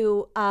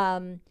to,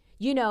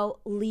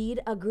 lead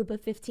a group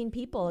of 15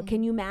 people?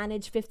 Can you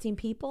manage 15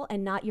 people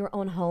and not your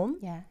own home?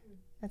 Yeah,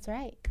 that's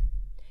right.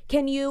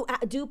 Can you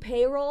do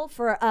payroll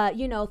for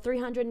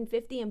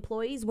 350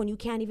 employees when you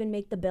can't even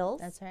make the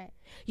bills? That's right.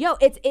 Yo,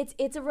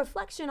 it's a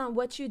reflection on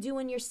what you do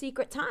in your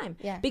secret time.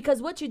 Yeah.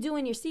 Because what you do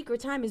in your secret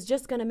time is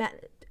just gonna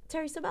matter.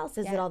 Terry Savelle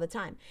says it all the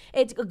time.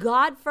 It's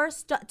God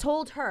first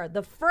told her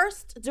the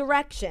first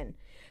direction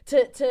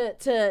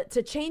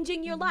to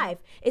changing your life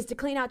is to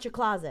clean out your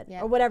closet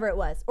or whatever it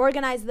was.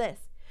 Organize this.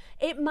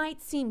 It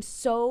might seem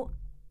so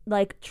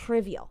like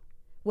trivial,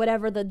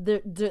 whatever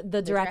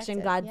the direction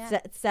God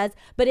says,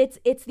 but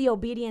it's the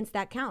obedience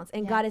that counts.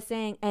 And God is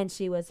saying, and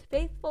she was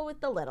faithful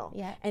with the little,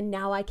 and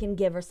now I can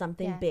give her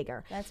something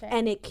bigger. That's right.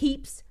 And it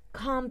keeps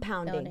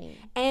compounding.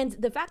 And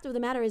the fact of the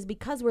matter is,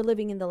 because we're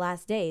living in the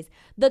last days,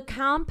 the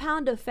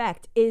compound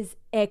effect is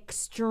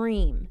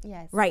extreme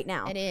right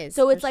now. It is.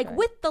 So it's like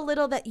with the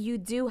little that you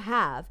do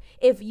have,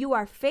 if you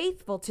are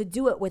faithful to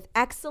do it with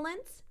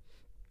excellence,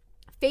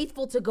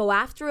 faithful to go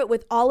after it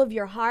with all of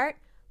your heart,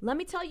 let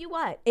me tell you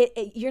what,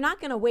 you're not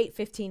going to wait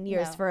 15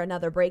 years for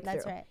another breakthrough.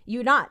 That's right.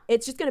 You're not.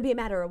 It's just going to be a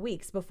matter of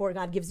weeks before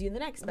God gives you the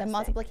next best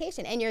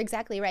multiplication. thing. And you're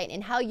exactly right.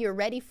 And how you're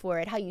ready for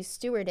it, how you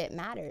steward it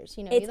matters.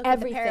 You It's look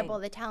everything. at the parable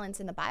of the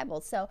talents in the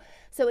Bible. So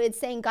it's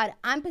saying, God,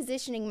 I'm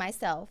positioning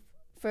myself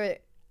for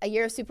a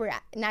year of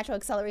supernatural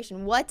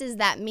acceleration. What does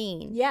that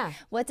mean? Yeah.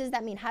 What does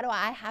that mean? How do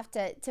I have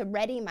to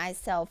ready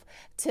myself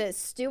to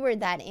steward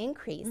that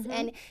increase?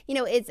 And,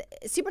 it's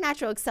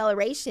supernatural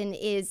acceleration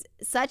is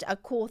such a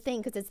cool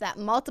thing because it's that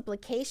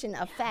multiplication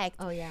effect.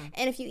 Oh, yeah.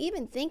 And if you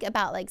even think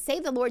about, like, say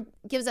the Lord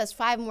gives us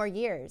 5 more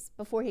years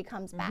before he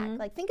comes back.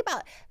 Like, think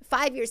about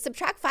 5 years,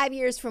 subtract 5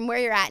 years from where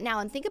you're at now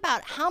and think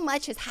about how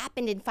much has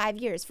happened in 5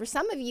 years. For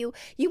some of you,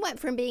 you went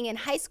from being in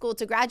high school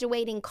to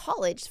graduating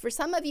college. For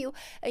some of you,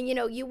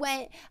 you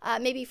went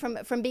maybe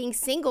from being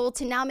single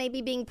to now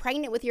maybe being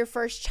pregnant with your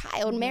first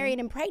child, married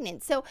and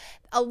pregnant. So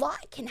a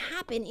lot can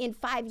happen in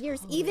 5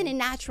 years, even in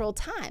natural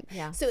time.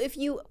 Yeah. So if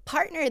you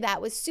partner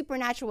that with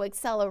supernatural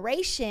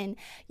acceleration,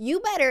 you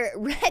better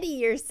ready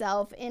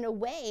yourself in a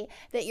way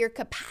that your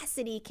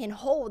capacity can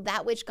hold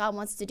that which God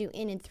wants to do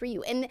in and through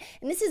you. And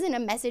this isn't a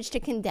message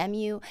to condemn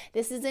you.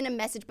 This isn't a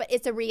message, but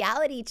it's a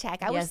reality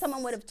check. I wish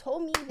someone would have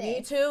told me this.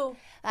 Me too.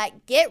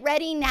 Get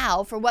ready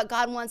now for what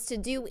God wants to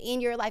do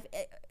in your life.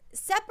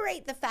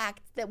 Separate the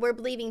fact that we're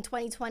believing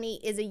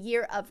 2020 is a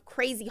year of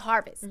crazy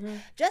harvest.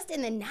 Just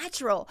in the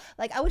natural,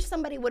 like, I wish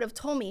somebody would have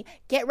told me,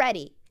 get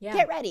ready.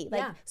 Get ready.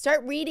 Like,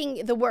 start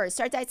reading the word,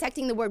 start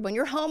dissecting the word. When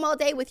you're home all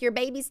day with your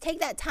babies,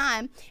 take that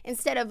time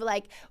instead of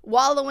like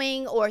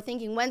wallowing or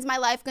thinking, when's my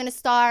life going to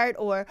start,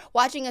 or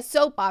watching a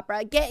soap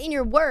opera. Get in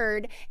your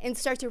word and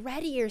start to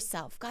ready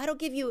yourself. God will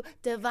give you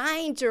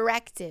divine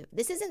directive.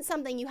 This isn't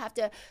something you have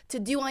to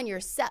do on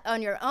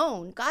your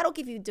own. God will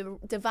give you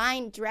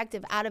divine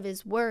directive out of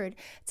his word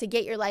to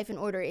get your life in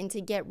order and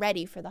to get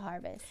ready for the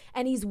harvest.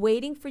 And he's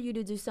waiting for you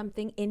to do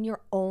something in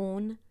your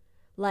own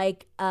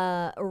like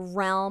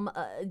realm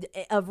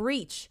of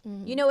reach.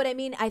 You know what I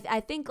mean? I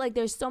think like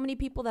there's so many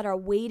people that are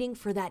waiting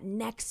for that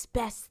next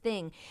best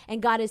thing,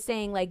 and God is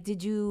saying like,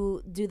 did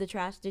you do the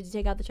trash? Did you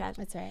take out the trash?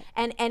 That's right.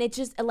 And it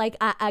just like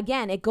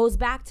again, it goes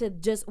back to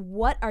just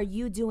what are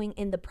you doing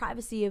in the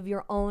privacy of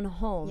your own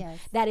home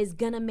that is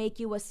gonna make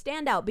you a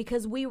standout,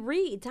 because we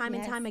read time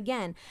and time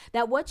again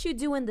that what you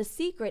do in the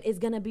secret is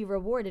gonna be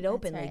rewarded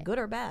openly, good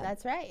or bad.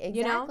 That's right.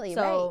 Exactly. You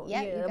know? So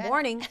right. the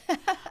morning.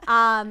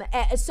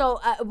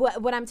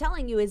 What I'm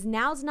telling you is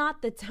now's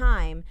not the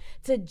time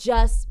to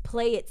just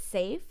play it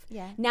safe.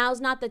 Yeah. Now's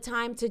not the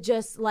time to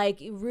just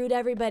like root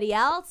everybody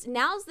else.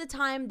 Now's the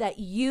time that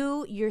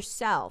you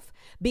yourself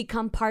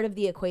become part of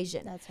the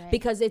equation. That's right.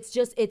 Because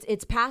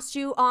it's passed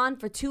you on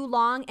for too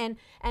long, and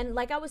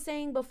like I was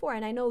saying before,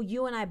 and I know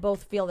you and I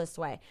both feel this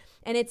way.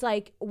 And it's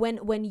like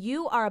when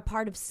you are a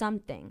part of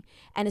something,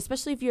 and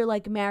especially if you're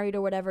like married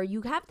or whatever,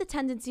 you have the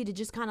tendency to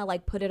just kind of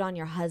like put it on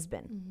your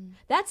husband. Mm-hmm.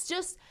 That's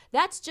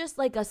just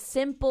like a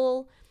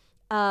simple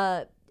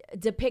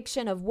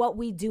depiction of what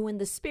we do in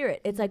the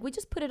spirit. It's like we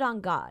just put it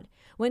on God.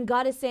 When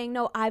God is saying,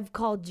 no, I've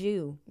called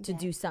you to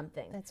do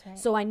something. That's right.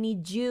 So I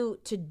need you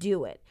to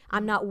do it.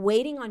 I'm not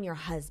waiting on your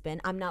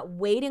husband. I'm not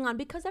waiting on,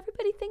 because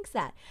everybody thinks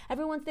that.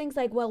 Everyone thinks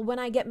like, well, when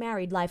I get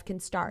married, life can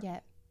start.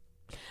 Yeah.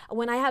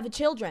 When I have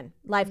children,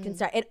 life can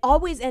start. It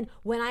always, and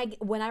when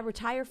I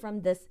retire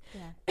from this,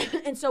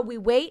 and so we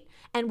wait,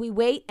 and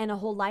a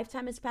whole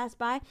lifetime has passed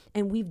by,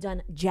 and we've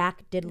done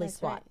jack diddly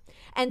squat. Right.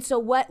 And so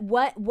what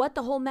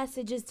the whole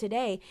message is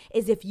today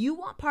is, if you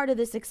want part of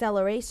this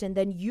acceleration,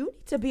 then you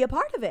need to be a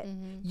part of it.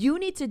 Mm-hmm. You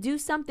need to do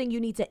something. You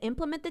need to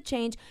implement the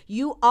change.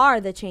 You are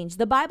the change.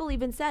 The Bible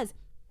even says,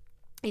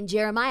 in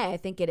Jeremiah, I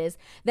think it is,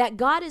 that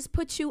God has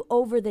put you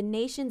over the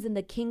nations and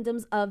the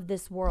kingdoms of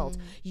this world.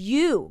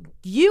 You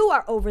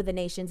are over the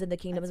nations and the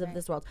kingdoms of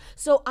this world.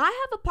 So I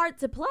have a part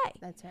to play.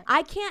 That's right.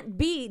 I can't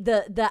be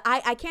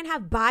I can't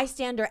have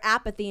bystander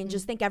apathy and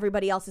just think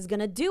everybody else is going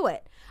to do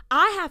it.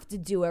 I have to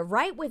do it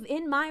right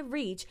within my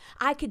reach.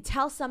 I could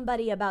tell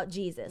somebody about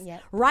Jesus.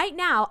 Yep. Right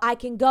now, I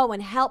can go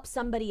and help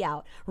somebody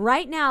out.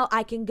 Right now,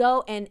 I can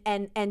go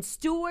and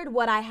steward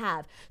what I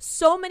have.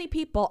 So many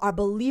people are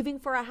believing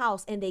for a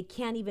house and they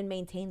can't even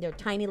maintain their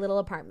tiny little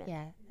apartment.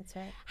 Yeah, that's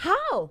right.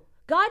 How?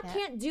 God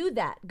can't do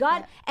that.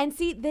 God, and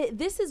see,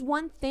 this is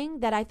one thing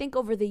that I think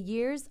over the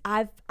years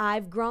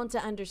I've grown to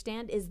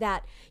understand, is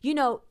that, you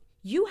know,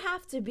 you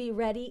have to be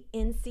ready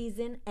in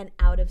season and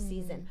out of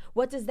season.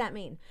 What does that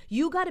mean?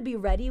 You got to be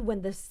ready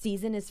when the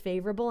season is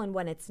favorable and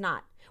when it's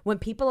not. When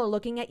people are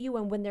looking at you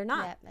and when they're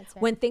not. That's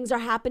right. When things are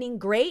happening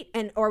great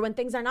or when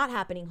things are not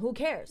happening, who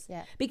cares?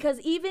 Because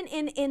even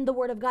in the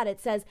Word of God, it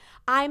says,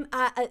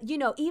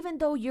 even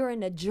though you're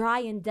in a dry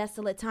and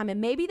desolate time, and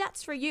maybe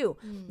that's for you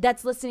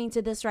that's listening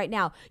to this right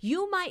now,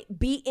 you might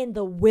be in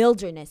the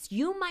wilderness.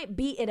 You might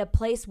be at a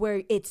place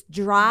where it's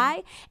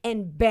dry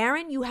and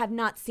barren. You have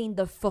not seen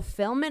the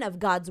fulfillment of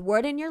God's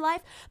Word in your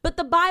life. But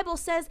the Bible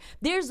says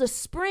there's a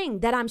spring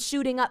that I'm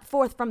shooting up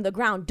forth from the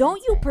ground.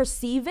 Don't you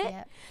perceive it?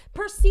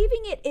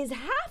 Perceiving it is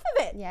half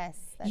of it. Yes.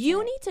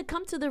 You need to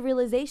come to the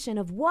realization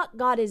of what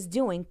God is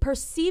doing,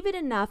 perceive it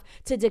enough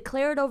to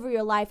declare it over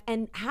your life,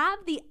 and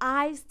have the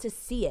eyes to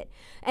see it.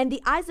 And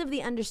the eyes of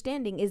the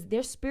understanding is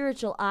their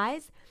spiritual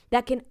eyes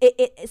that can,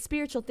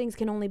 spiritual things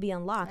can only be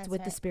unlocked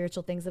with the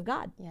spiritual things of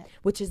God,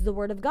 which is the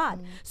Word of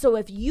God. So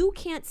if you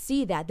can't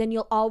see that, then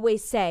you'll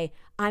always say,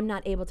 I'm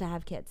not able to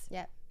have kids.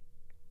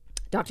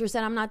 Doctor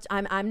said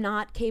I'm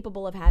not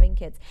capable of having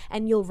kids.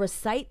 And you'll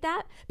recite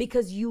that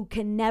because you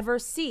can never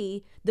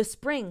see the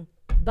spring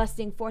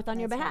busting forth on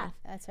your behalf.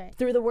 That's right.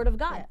 Through the Word of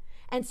God.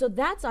 And so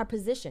that's our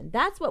position.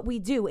 That's what we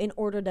do in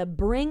order to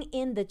bring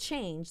in the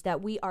change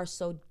that we are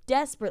so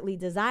desperately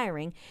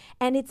desiring.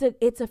 And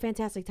it's a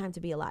fantastic time to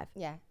be alive.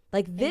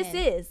 Like this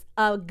is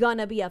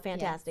gonna be a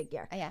fantastic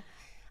year.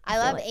 I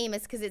love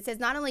Amos because it says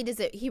not only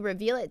does he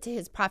reveal it to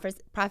his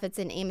prophets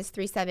in Amos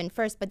 3:7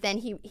 first, but then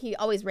he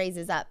always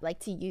raises up like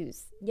to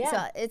use.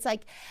 So it's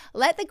like,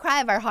 let the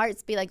cry of our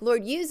hearts be like,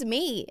 Lord, use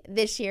me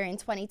this year in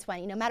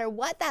 2020. No matter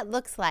what that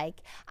looks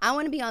like, I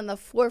want to be on the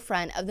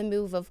forefront of the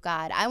move of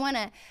God. I want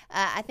to,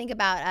 I think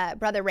about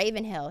Brother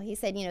Ravenhill. He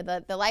said, you know,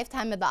 the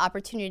lifetime of the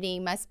opportunity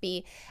must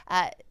be,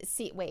 the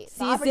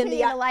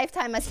opportunity of the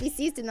lifetime must be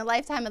seized in the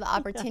lifetime of the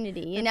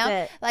opportunity, you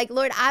know? Like,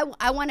 Lord,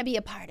 I want to be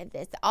a part of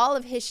this. All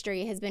of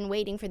history has been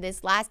waiting for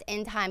this last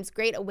end times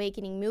great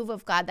awakening move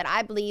of God that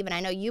I believe, and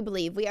I know you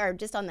believe, we are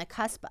just on the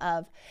cusp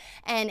of,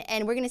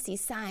 and we're going to see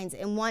signs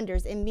and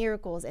wonders and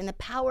miracles and the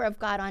power of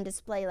God on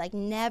display like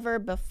never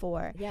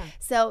before.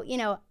 So, you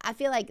know, I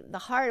feel like the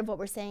heart of what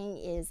we're saying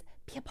is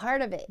be a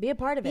part of it. Be a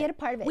part of it. Be a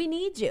part of it. We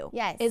need you.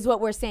 Yes. Is what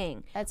we're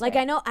saying. That's like,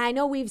 right. I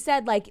know we've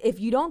said, like, if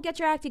you don't get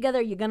your act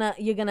together, you're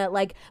gonna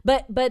like,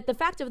 but the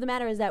fact of the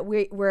matter is that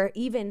we're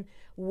even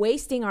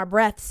wasting our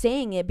breath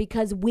saying it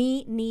because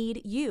we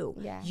need you.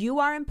 You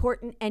are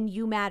important and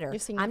you matter.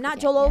 I'm not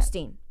Joel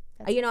Osteen.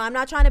 I'm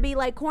not trying to be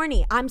like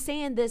corny. I'm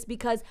saying this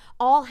because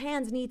all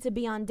hands need to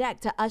be on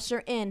deck to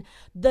usher in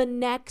the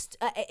next,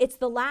 it's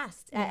the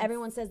last.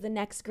 Everyone says the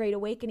next great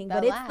awakening,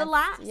 but it's the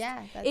last.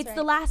 Yeah, it's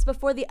the last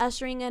before the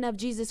ushering in of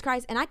Jesus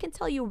Christ. And I can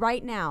tell you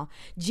right now,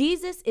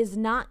 Jesus is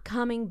not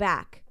coming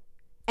back.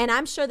 And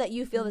I'm sure that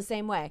you feel the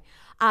same way,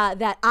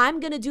 that I'm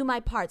going to do my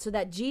part so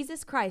that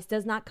Jesus Christ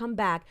does not come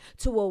back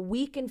to a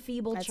weak and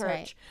feeble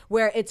church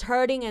where it's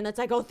hurting and it's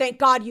like, oh, thank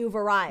God you've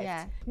arrived.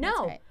 Yeah,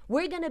 no,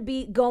 we're going to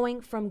be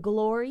going from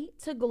glory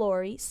to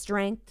glory,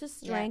 strength to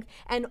strength.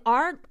 And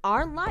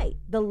our light,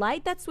 the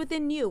light that's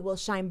within you, will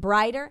shine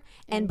brighter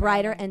and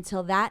brighter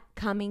until that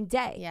coming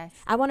day. Yes.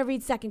 I want to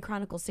read 2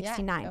 Chronicles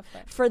 69. Go for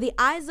it. For the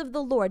eyes of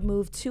the Lord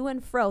move to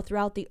and fro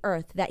throughout the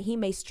earth, that he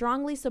may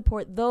strongly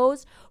support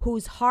those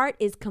whose heart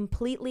is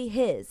completely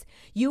his.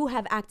 You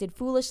have acted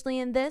foolishly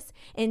in this.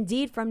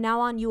 Indeed, from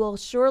now on, you will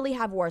surely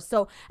have war.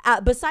 So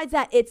besides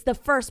that, it's the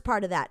first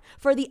part of that.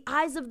 For the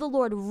eyes of the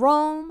Lord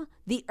roam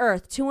the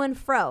earth to and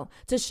fro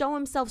to show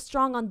himself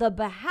strong on the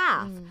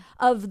behalf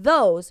of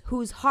those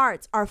whose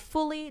hearts are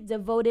fully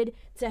devoted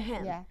to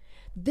him. Yeah.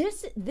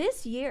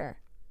 This year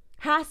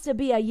has to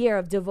be a year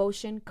of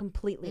devotion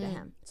completely to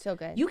him. So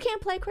good. You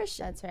can't play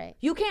Christian. That's right.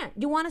 You can't.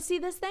 You want to see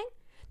this thing?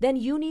 Then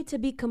you need to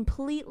be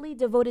completely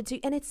devoted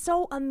to. And it's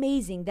so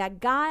amazing that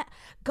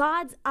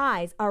God's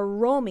eyes are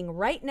roaming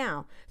right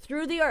now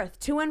through the earth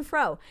to and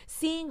fro,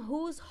 seeing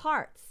whose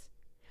hearts,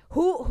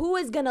 who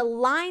is going to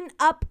line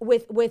up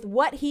with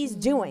what he's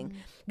doing,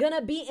 going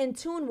to be in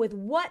tune with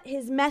what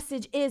his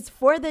message is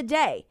for the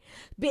day,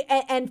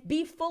 and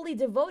be fully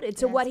devoted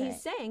to what he's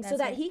saying so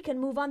that he can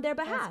move on their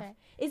behalf.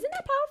 Isn't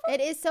that powerful?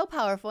 It is so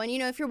powerful. And,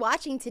 if you're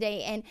watching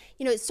today and,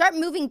 start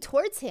moving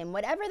towards him,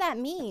 whatever that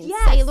means.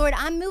 Yes. Say, Lord,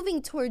 I'm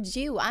moving towards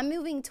you. I'm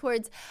moving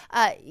towards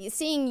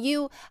seeing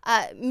you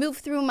move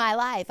through my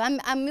life.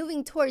 I'm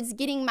moving towards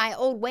getting my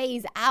old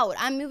ways out.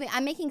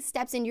 I'm making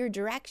steps in your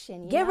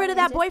direction. Get rid of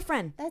that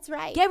boyfriend. That's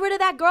right. Get rid of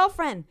that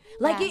girlfriend.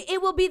 Like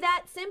it will be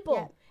that simple.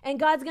 Yeah. And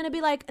God's going to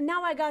be like,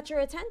 now I got your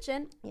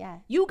attention. Yeah.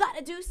 You got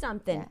to do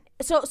something.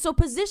 Yeah. So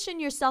position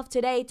yourself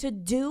today to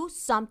do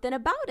something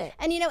about it.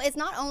 And, it's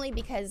not only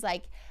because,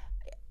 of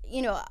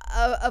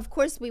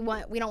course we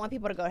don't want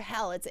people to go to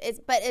hell.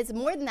 But it's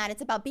more than that.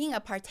 It's about being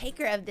a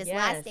partaker of this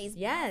last day's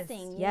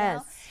blessing. You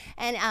know?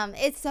 And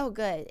it's so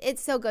good.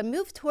 It's so good.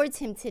 Move towards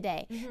him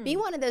today. Be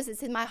one of those that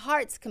says, my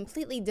heart's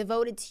completely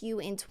devoted to you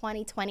in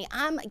 2020.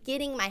 I'm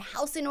getting my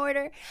house in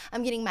order.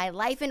 I'm getting my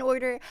life in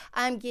order.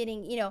 I'm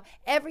getting,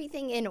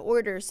 everything in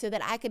order so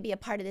that I could be a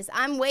part of this.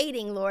 I'm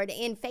waiting, Lord,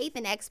 in faith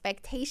and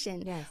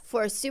expectation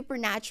for a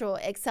supernatural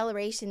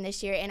acceleration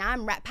this year. And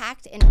I'm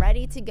packed and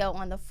ready to go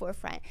on the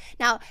forefront.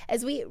 Now,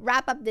 as we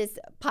wrap up this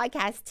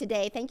podcast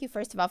today, thank you,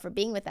 first of all, for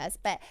being with us.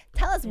 But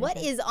tell us, what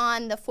is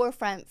on the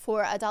forefront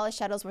for Adalis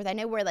Shuttlesworth? I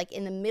know we're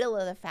in the middle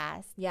of the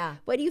fast. Yeah.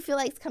 What do you feel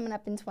like is coming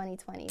up in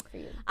 2020 for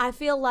you? I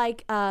feel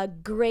like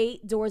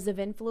great doors of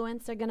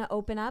influence are going to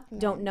open up. Right.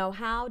 Don't know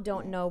how,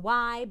 don't know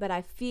why, but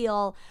I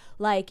feel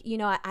like,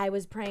 I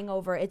was praying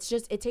over. It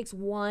takes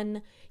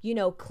one,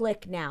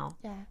 click now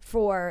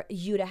for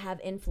you to have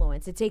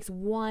influence. It takes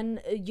one,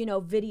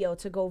 video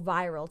to go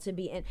viral, to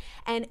be in.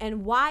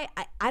 And why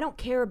I don't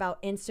care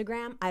about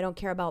Instagram. I don't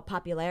care about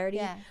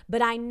popularity,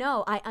 but I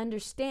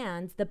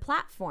understand the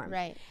platform.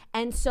 Right.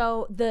 And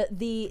so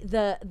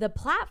the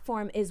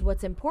platform is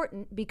what's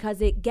important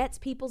because it gets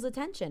people's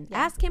attention. Yeah.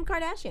 Ask Kim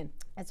Kardashian.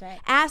 That's right.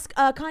 Ask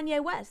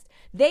Kanye West.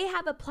 They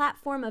have a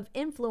platform of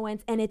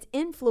influence, and it's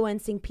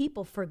influencing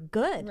people for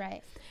good.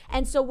 Right.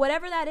 And so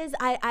whatever that is,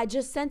 I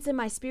just sense in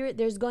my spirit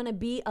there's going to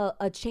be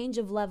a change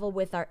of level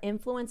with our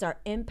influence, our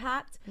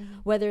impact,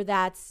 whether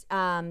that's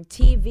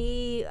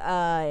TV,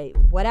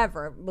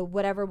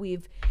 whatever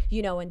we've,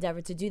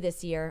 endeavored to do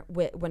this year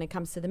when it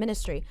comes to the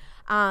ministry.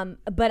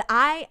 But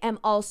I am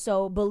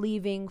also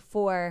believing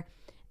for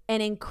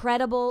an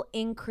incredible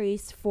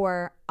increase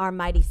for our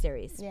Mighty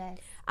series. Yes.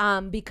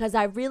 Because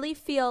I really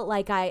feel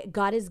like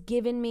God has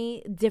given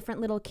me different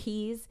little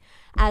keys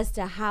as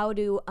to how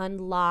to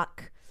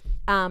unlock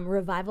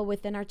revival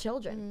within our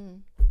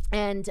children.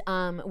 And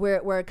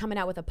we're coming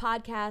out with a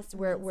podcast.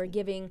 We're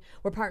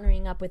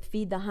partnering up with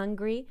Feed the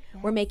Hungry.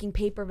 Yes. We're making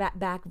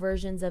paperback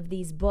versions of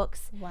these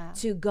books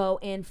to go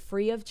in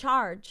free of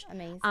charge.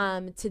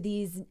 To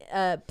these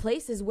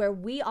places where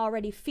we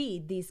already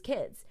feed these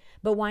kids.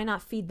 But why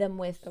not feed them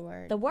with the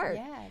word?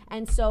 Yeah.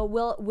 And so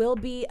we'll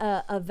be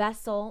a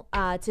vessel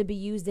to be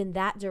used in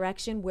that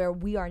direction where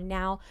we are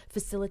now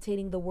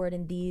facilitating the word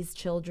in these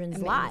children's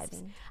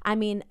lives. I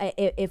mean,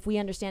 if we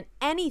understand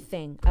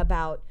anything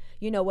about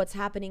what's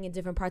happening in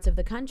different parts of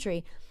the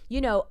country,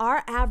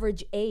 our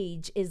average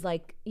age is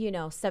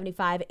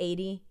 75,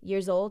 80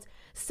 years old.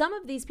 Some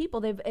of these people,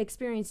 they've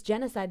experienced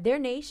genocide. Their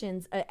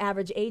nation's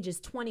average age is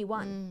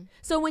 21.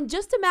 So in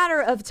just a matter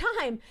of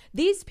time,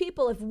 these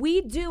people, if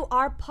we do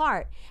our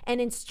part and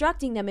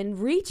instructing them and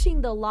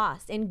reaching the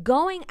lost and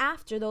going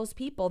after those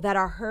people that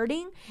are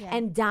hurting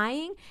and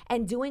dying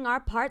and doing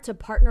our part to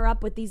partner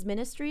up with these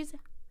ministries,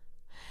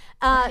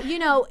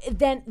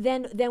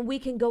 then we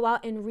can go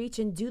out and reach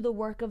and do the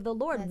work of the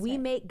Lord. We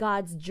make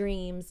God's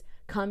dreams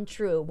come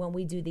true when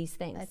we do these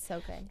things. That's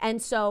so good.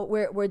 And so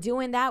we're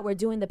doing that. We're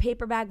doing the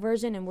paperback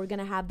version, and we're going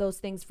to have those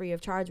things free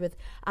of charge with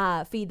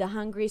Feed the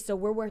Hungry. So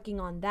we're working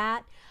on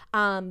that.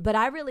 But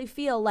I really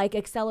feel like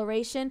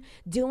Acceleration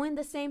doing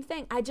the same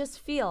thing. I just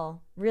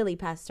feel really,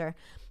 Pastor,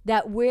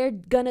 that we're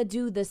going to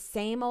do the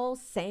same old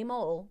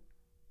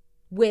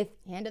with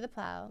hand to the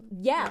plow.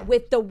 Yeah,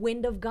 with the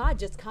wind of God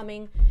just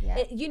coming. Yeah.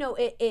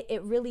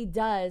 It really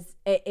does.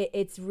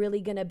 It's really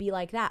going to be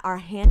like that. Our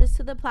hand is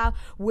to the plow.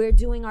 We're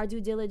doing our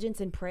due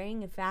diligence and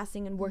praying and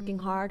fasting and working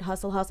hard.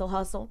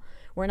 Hustle.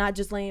 We're not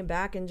just laying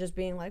back and just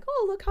being like,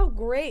 oh, look how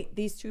great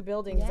these 2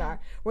 buildings are.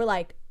 We're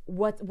like,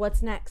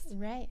 what's next?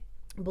 Right.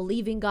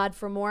 Believing God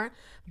for more.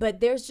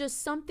 But there's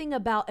just something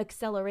about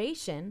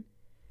acceleration.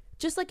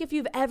 Just like if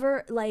you've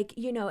ever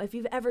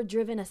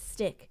driven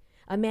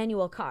a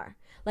manual car.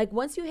 Like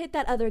once you hit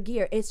that other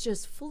gear, it's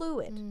just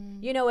fluid.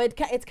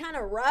 It's kind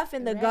of rough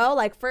in the go,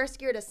 like first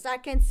gear to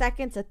second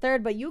to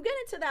third, but you get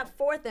into that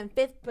 4th and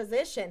 5th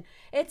position,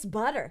 it's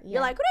butter.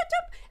 You're like,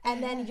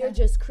 and then you're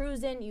just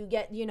cruising. You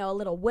get, a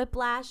little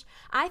whiplash.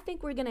 I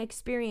think we're going to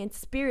experience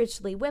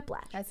spiritually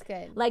whiplash. That's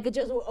good. Like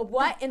just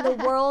what in the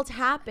world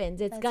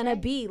happened? It's going to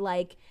be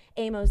like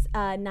Amos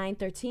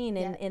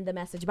 9:13 in the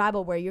Message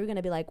Bible, where you're going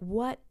to be like,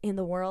 what in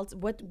the world?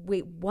 What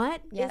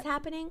is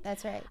happening?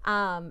 That's right.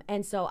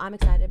 And so I'm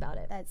excited about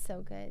it. That's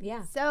so good.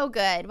 Yeah. So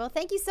good. Well,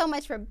 thank you so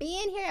much for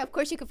being here. Of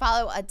course, you can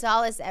follow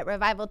Adalis at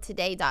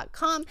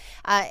revivaltoday.com,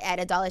 at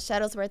Adalis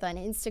Shuttlesworth on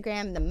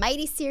Instagram, the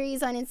Mighty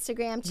series on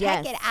Instagram.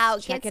 Check it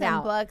out. Get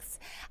some books.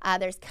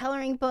 There's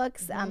coloring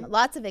books.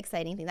 Lots of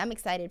exciting things. I'm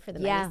excited for the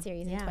Mighty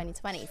series in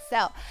 2020.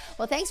 So,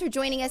 well, thanks for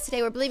joining us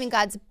today. We're believing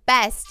God's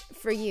best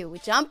for you.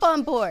 Jump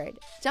on board.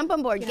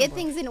 Get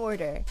things in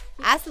order.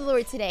 Ask the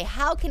Lord today,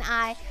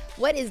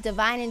 what is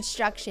divine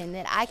instruction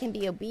that I can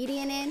be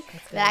obedient in,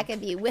 that I can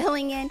be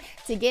willing in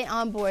to get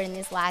on board in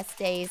these last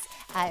days.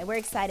 We're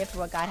excited for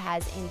what God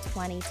has in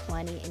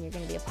 2020, and you're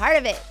going to be a part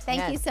of it.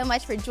 Thank you so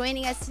much for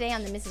joining us today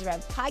on the Mrs.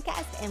 Rev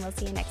podcast, and we'll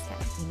see you next time.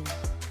 Amen.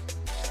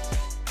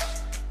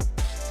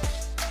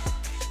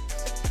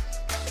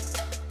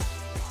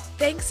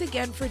 Thanks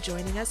again for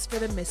joining us for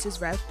the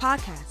Mrs. Rev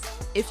podcast.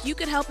 If you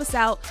could help us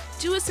out,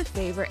 do us a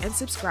favor and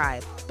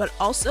subscribe, but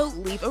also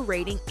leave a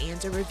rating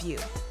and a review.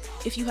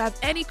 If you have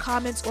any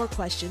comments or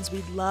questions,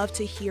 we'd love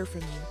to hear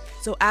from you.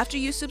 So after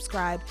you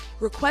subscribe,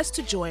 request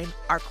to join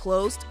our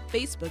closed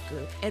Facebook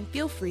group and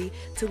feel free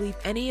to leave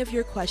any of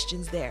your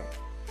questions there.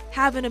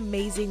 Have an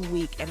amazing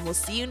week, and we'll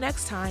see you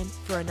next time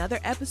for another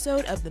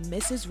episode of the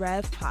Mrs.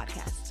 Rev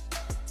podcast.